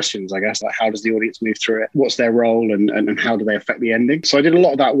of those questions, I guess, like how does the audience move through it? What's their role and how do they affect the ending? So I did a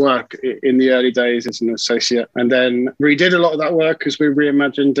lot of that work in the early days as an associate, and then redid a lot of that work as we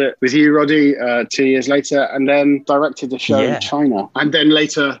reimagined it with you, Roddy, 2 years later, and then directed the show in China, and then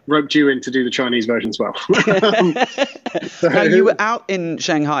later roped you in to do the Chinese version as well. Now, you were out in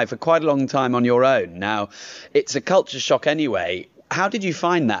Shanghai for quite a long time on your own. Now, it's a culture shock anyway. How did you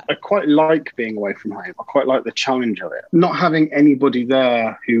find that? I quite like being away from home. I quite like the challenge of it. Not having anybody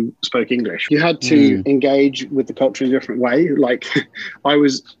there who spoke English. You had to engage with the culture in a different way. Like I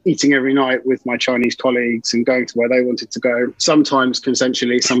was eating every night with my Chinese colleagues and going to where they wanted to go. Sometimes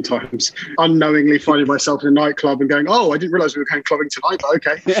consensually, sometimes unknowingly finding myself in a nightclub and going, oh, I didn't realise we were going clubbing tonight, but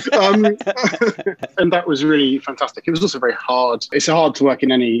okay. And that was really fantastic. It was also very hard. It's hard to work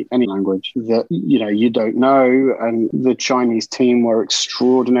in any language that, you don't know. And the Chinese team were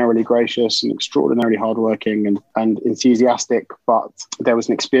extraordinarily gracious and extraordinarily hardworking and enthusiastic, but there was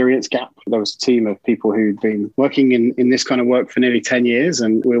an experience gap. There was a team of people who'd been working in this kind of work for nearly 10 years,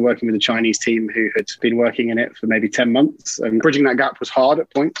 and we were working with a Chinese team who had been working in it for maybe 10 months, and bridging that gap was hard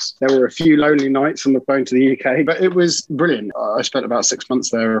at points. There were a few lonely nights on the phone to the UK, but it was brilliant. I spent about 6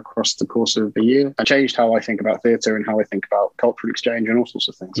 months there across the course of a year. I changed how I think about theatre and how I think about cultural exchange and all sorts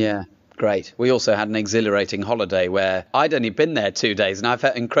of things. Yeah. Great. We also had an exhilarating holiday where I'd only been there 2 days and I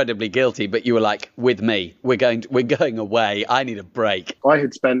felt incredibly guilty, but you were like, with me, we're going away. I need a break. I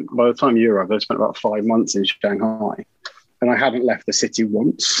had spent, by the time you arrived, I'd spent about 5 months in Shanghai. And I hadn't left the city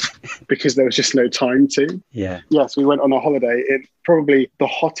once because there was just no time to. Yeah. Yes, we went on a holiday in probably the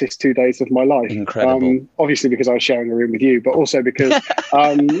hottest 2 days of my life. Incredible. Obviously because I was sharing a room with you, but also because...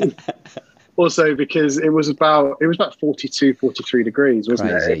 Also because it was about 42, 43 degrees,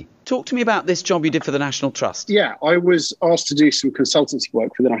 wasn't it? Talk to me about this job you did for the National Trust. Yeah, I was asked to do some consultancy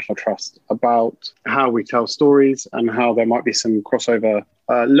work for the National Trust about how we tell stories and how there might be some crossover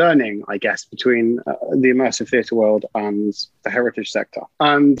learning, I guess, between the immersive theatre world and the heritage sector,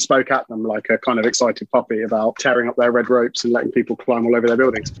 and spoke at them like a kind of excited puppy about tearing up their red ropes and letting people climb all over their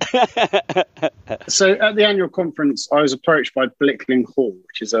buildings. So at the annual conference, I was approached by Blickling Hall,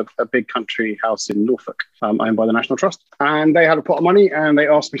 which is a big country house in Norfolk, owned by the National Trust. And they had a pot of money and they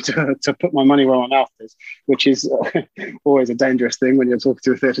asked me to put my money where my mouth is, which is always a dangerous thing when you're talking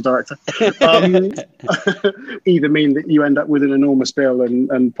to a theatre director. Either mean that you end up with an enormous bill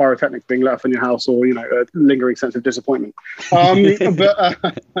and pyrotechnics being let off in your house, or, a lingering sense of disappointment. But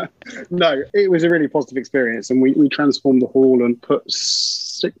no, it was a really positive experience. And we transformed the hall and put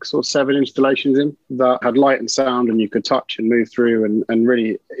 6 or 7 installations in that had light and sound, and you could touch and move through and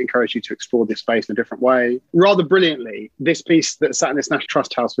really encourage you to explore this space in a different way. Rather brilliantly, this piece that sat in this National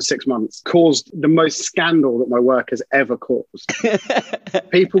Trust house for 6 months caused the most scandal that my work has ever caused.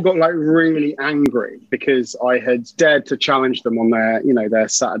 People got really angry because I had dared to challenge them on their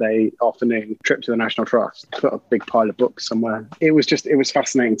Saturday afternoon trip to the National Trust. Put a big pile of books somewhere. It was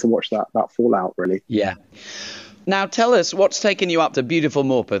fascinating to watch that fallout, really. Yeah. Now, tell us what's taken you up to beautiful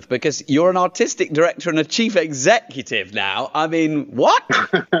Morpeth, because you're an artistic director and a chief executive now. I mean, what?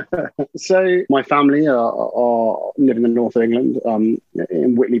 So my family live in the north of England,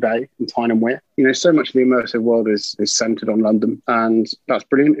 in Whitley Bay, in Tyne and Wear. So much of the immersive world is centred on London, and that's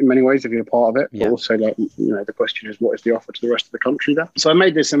brilliant in many ways if you're a part of it. Yeah. But also, the question is, what is the offer to the rest of the country there? So I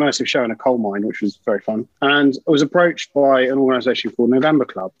made this immersive show in a coal mine, which was very fun. And I was approached by an organisation called November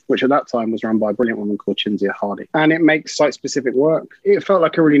Club, which at that time was run by a brilliant woman called Chinzia Hardy. And it makes site-specific work. It felt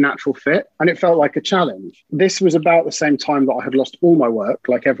like a really natural fit, and it felt like a challenge. This was about the same time that I had lost all my work,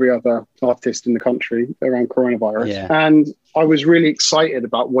 like every other artist in the country, around coronavirus. Yeah. And I was really excited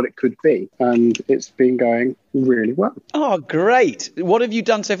about what it could be, and it's been going really well. Oh, great. What have you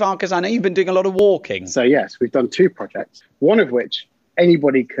done so far? Because I know you've been doing a lot of walking. So yes, we've done 2 projects, one of which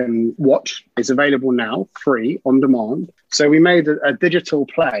anybody can watch. It's available now, free, on demand. So we made a digital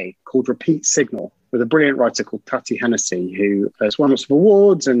play called Repeat Signal, with a brilliant writer called Tati Hennessy, who has won lots of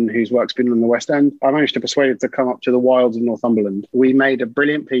awards and whose work's been on the West End. I managed to persuade her to come up to the wilds of Northumberland. We made a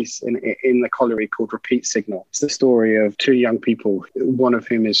brilliant piece in the colliery called Repeat Signal. It's the story of 2 young people, one of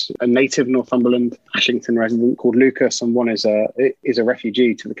whom is a native Northumberland, Ashington resident called Lucas, and one is a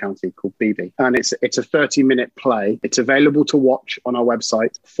refugee to the county called Bibi. And it's a 30-minute play. It's available to watch on our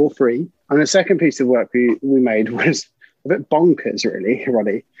website for free. And the second piece of work we made was a bit bonkers, really,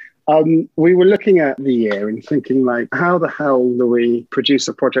 Roddy. We were looking at the year and thinking, how the hell do we produce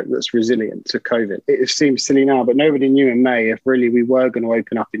a project that's resilient to COVID? It seems silly now, but nobody knew in May if really we were going to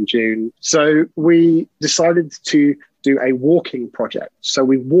open up in June. So we decided to do a walking project. So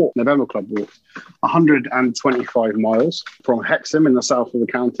we November Club walked 125 miles from Hexham in the south of the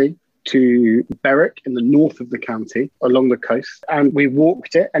county to Berwick in the north of the county along the coast. And we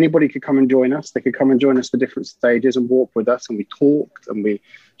walked it. Anybody could come and join us. They could come and join us for different stages and walk with us. And we talked and we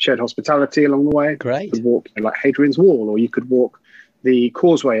shared hospitality along the way. Great. You could walk like Hadrian's Wall, or you could walk the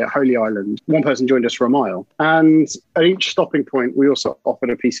causeway at Holy Island. One person joined us for a mile. And at each stopping point, we also offered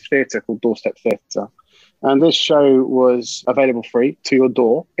a piece of theatre called Doorstep Theatre, And this show was available free to your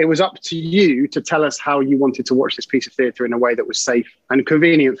door. It was up to you to tell us how you wanted to watch this piece of theatre in a way that was safe and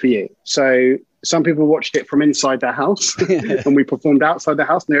convenient for you. So some people watched it from inside their house and we performed outside the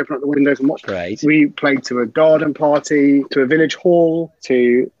house and they opened up the windows and watched Great. it. We played to a garden party, to a village hall,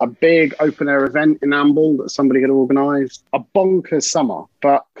 to a big open air event in Amble that somebody had organised. A bonkers summer,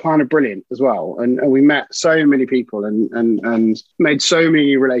 but kind of brilliant as well. And we met so many people and made so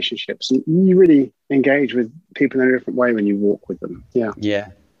many relationships. And you really engage with people in a different way when you walk with them. Yeah. Yeah.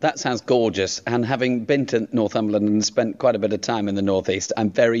 That sounds gorgeous. And having been to Northumberland and spent quite a bit of time in the northeast,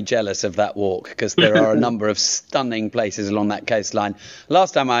 I'm very jealous of that walk because there are a number of stunning places along that coastline.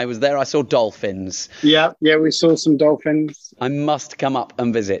 Last time I was there, I saw dolphins. Yeah, we saw some dolphins. I must come up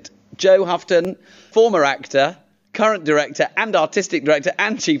and visit. Joe Houghton, former actor, current director and artistic director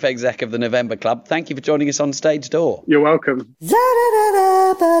and chief exec of the November Club. Thank you for joining us on Stage Door. You're welcome.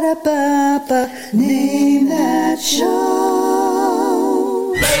 Name that show.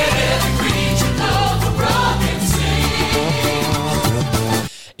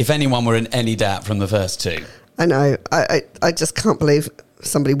 If anyone were in any doubt from the first two. I know. I just can't believe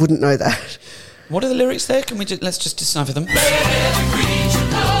somebody wouldn't know that. What are the lyrics there? Can we let's just decipher them. Let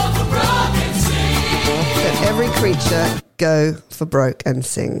every creature go for broke and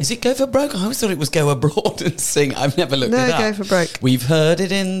sing. Is it go for broke? I always thought it was go abroad and sing. I've never looked it up. No, go for broke. We've heard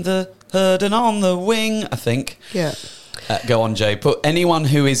it in the herd and on the wing, I think. Yeah. Go on, Joe. Put anyone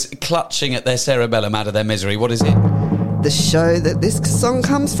who is clutching at their cerebellum out of their misery. What is it? The show that this song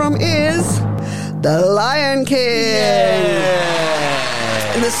comes from is The Lion King.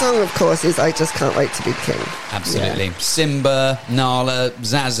 Yeah. And the song, of course, is I Just Can't Wait to Be King. Absolutely. Yeah. Simba, Nala,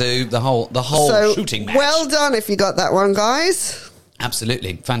 Zazu, the whole shooting match. Well done if you got that one, guys.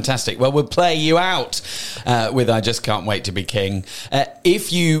 Absolutely. Fantastic. Well, we'll play you out with I Just Can't Wait to Be King.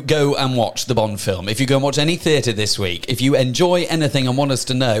 If you go and watch the Bond film, if you go and watch any theatre this week, if you enjoy anything and want us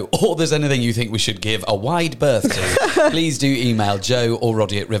to know, or there's anything you think we should give a wide berth to, please do email Joe or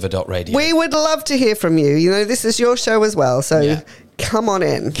Roddy at river.radio. We would love to hear from you. You know, this is your show as well, so come on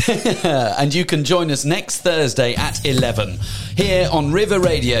in. And you can join us next Thursday at 11 here on River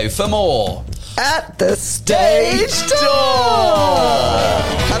Radio for more At the Stage Door.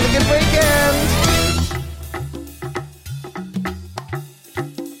 Have a good weekend.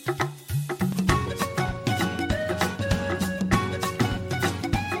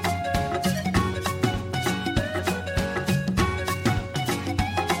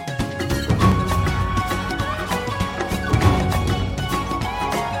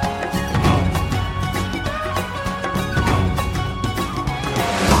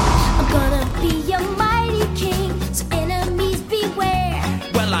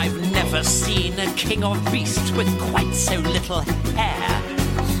 Seen a king of beasts with quite so little hair.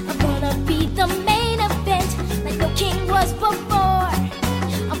 I'm gonna be the main event like no king was before.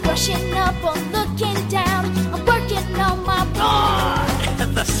 I'm brushing up on looking down. I'm working on my war.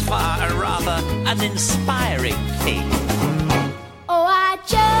 Thus far a rather uninspiring thing. Oh, I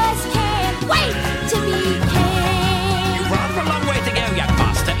just can't wait to be king. You've rather a long way to go, young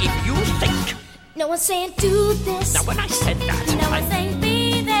master, if you think. No one's saying do this. Now when I said that, no one's saying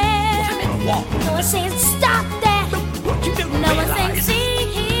be there. What? No one's saying stop that. What you don't no one's realize. saying see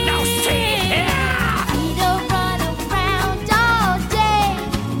here. Now see here. Free to run around all day.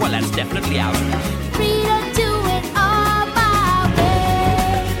 Well, that's definitely out. Free to do it all my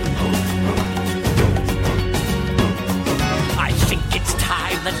way. I think it's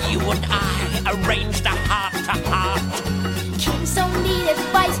time that you and I arranged a heart-to-heart. Kings don't need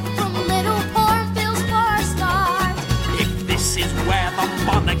advice from little Orville's for a start. If this is where the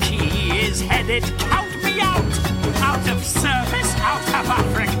monarchy is headed, count me out. Out of service, out of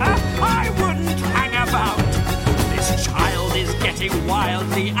Africa, I wouldn't hang about. This child is getting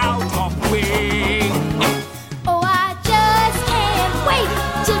wildly out of way.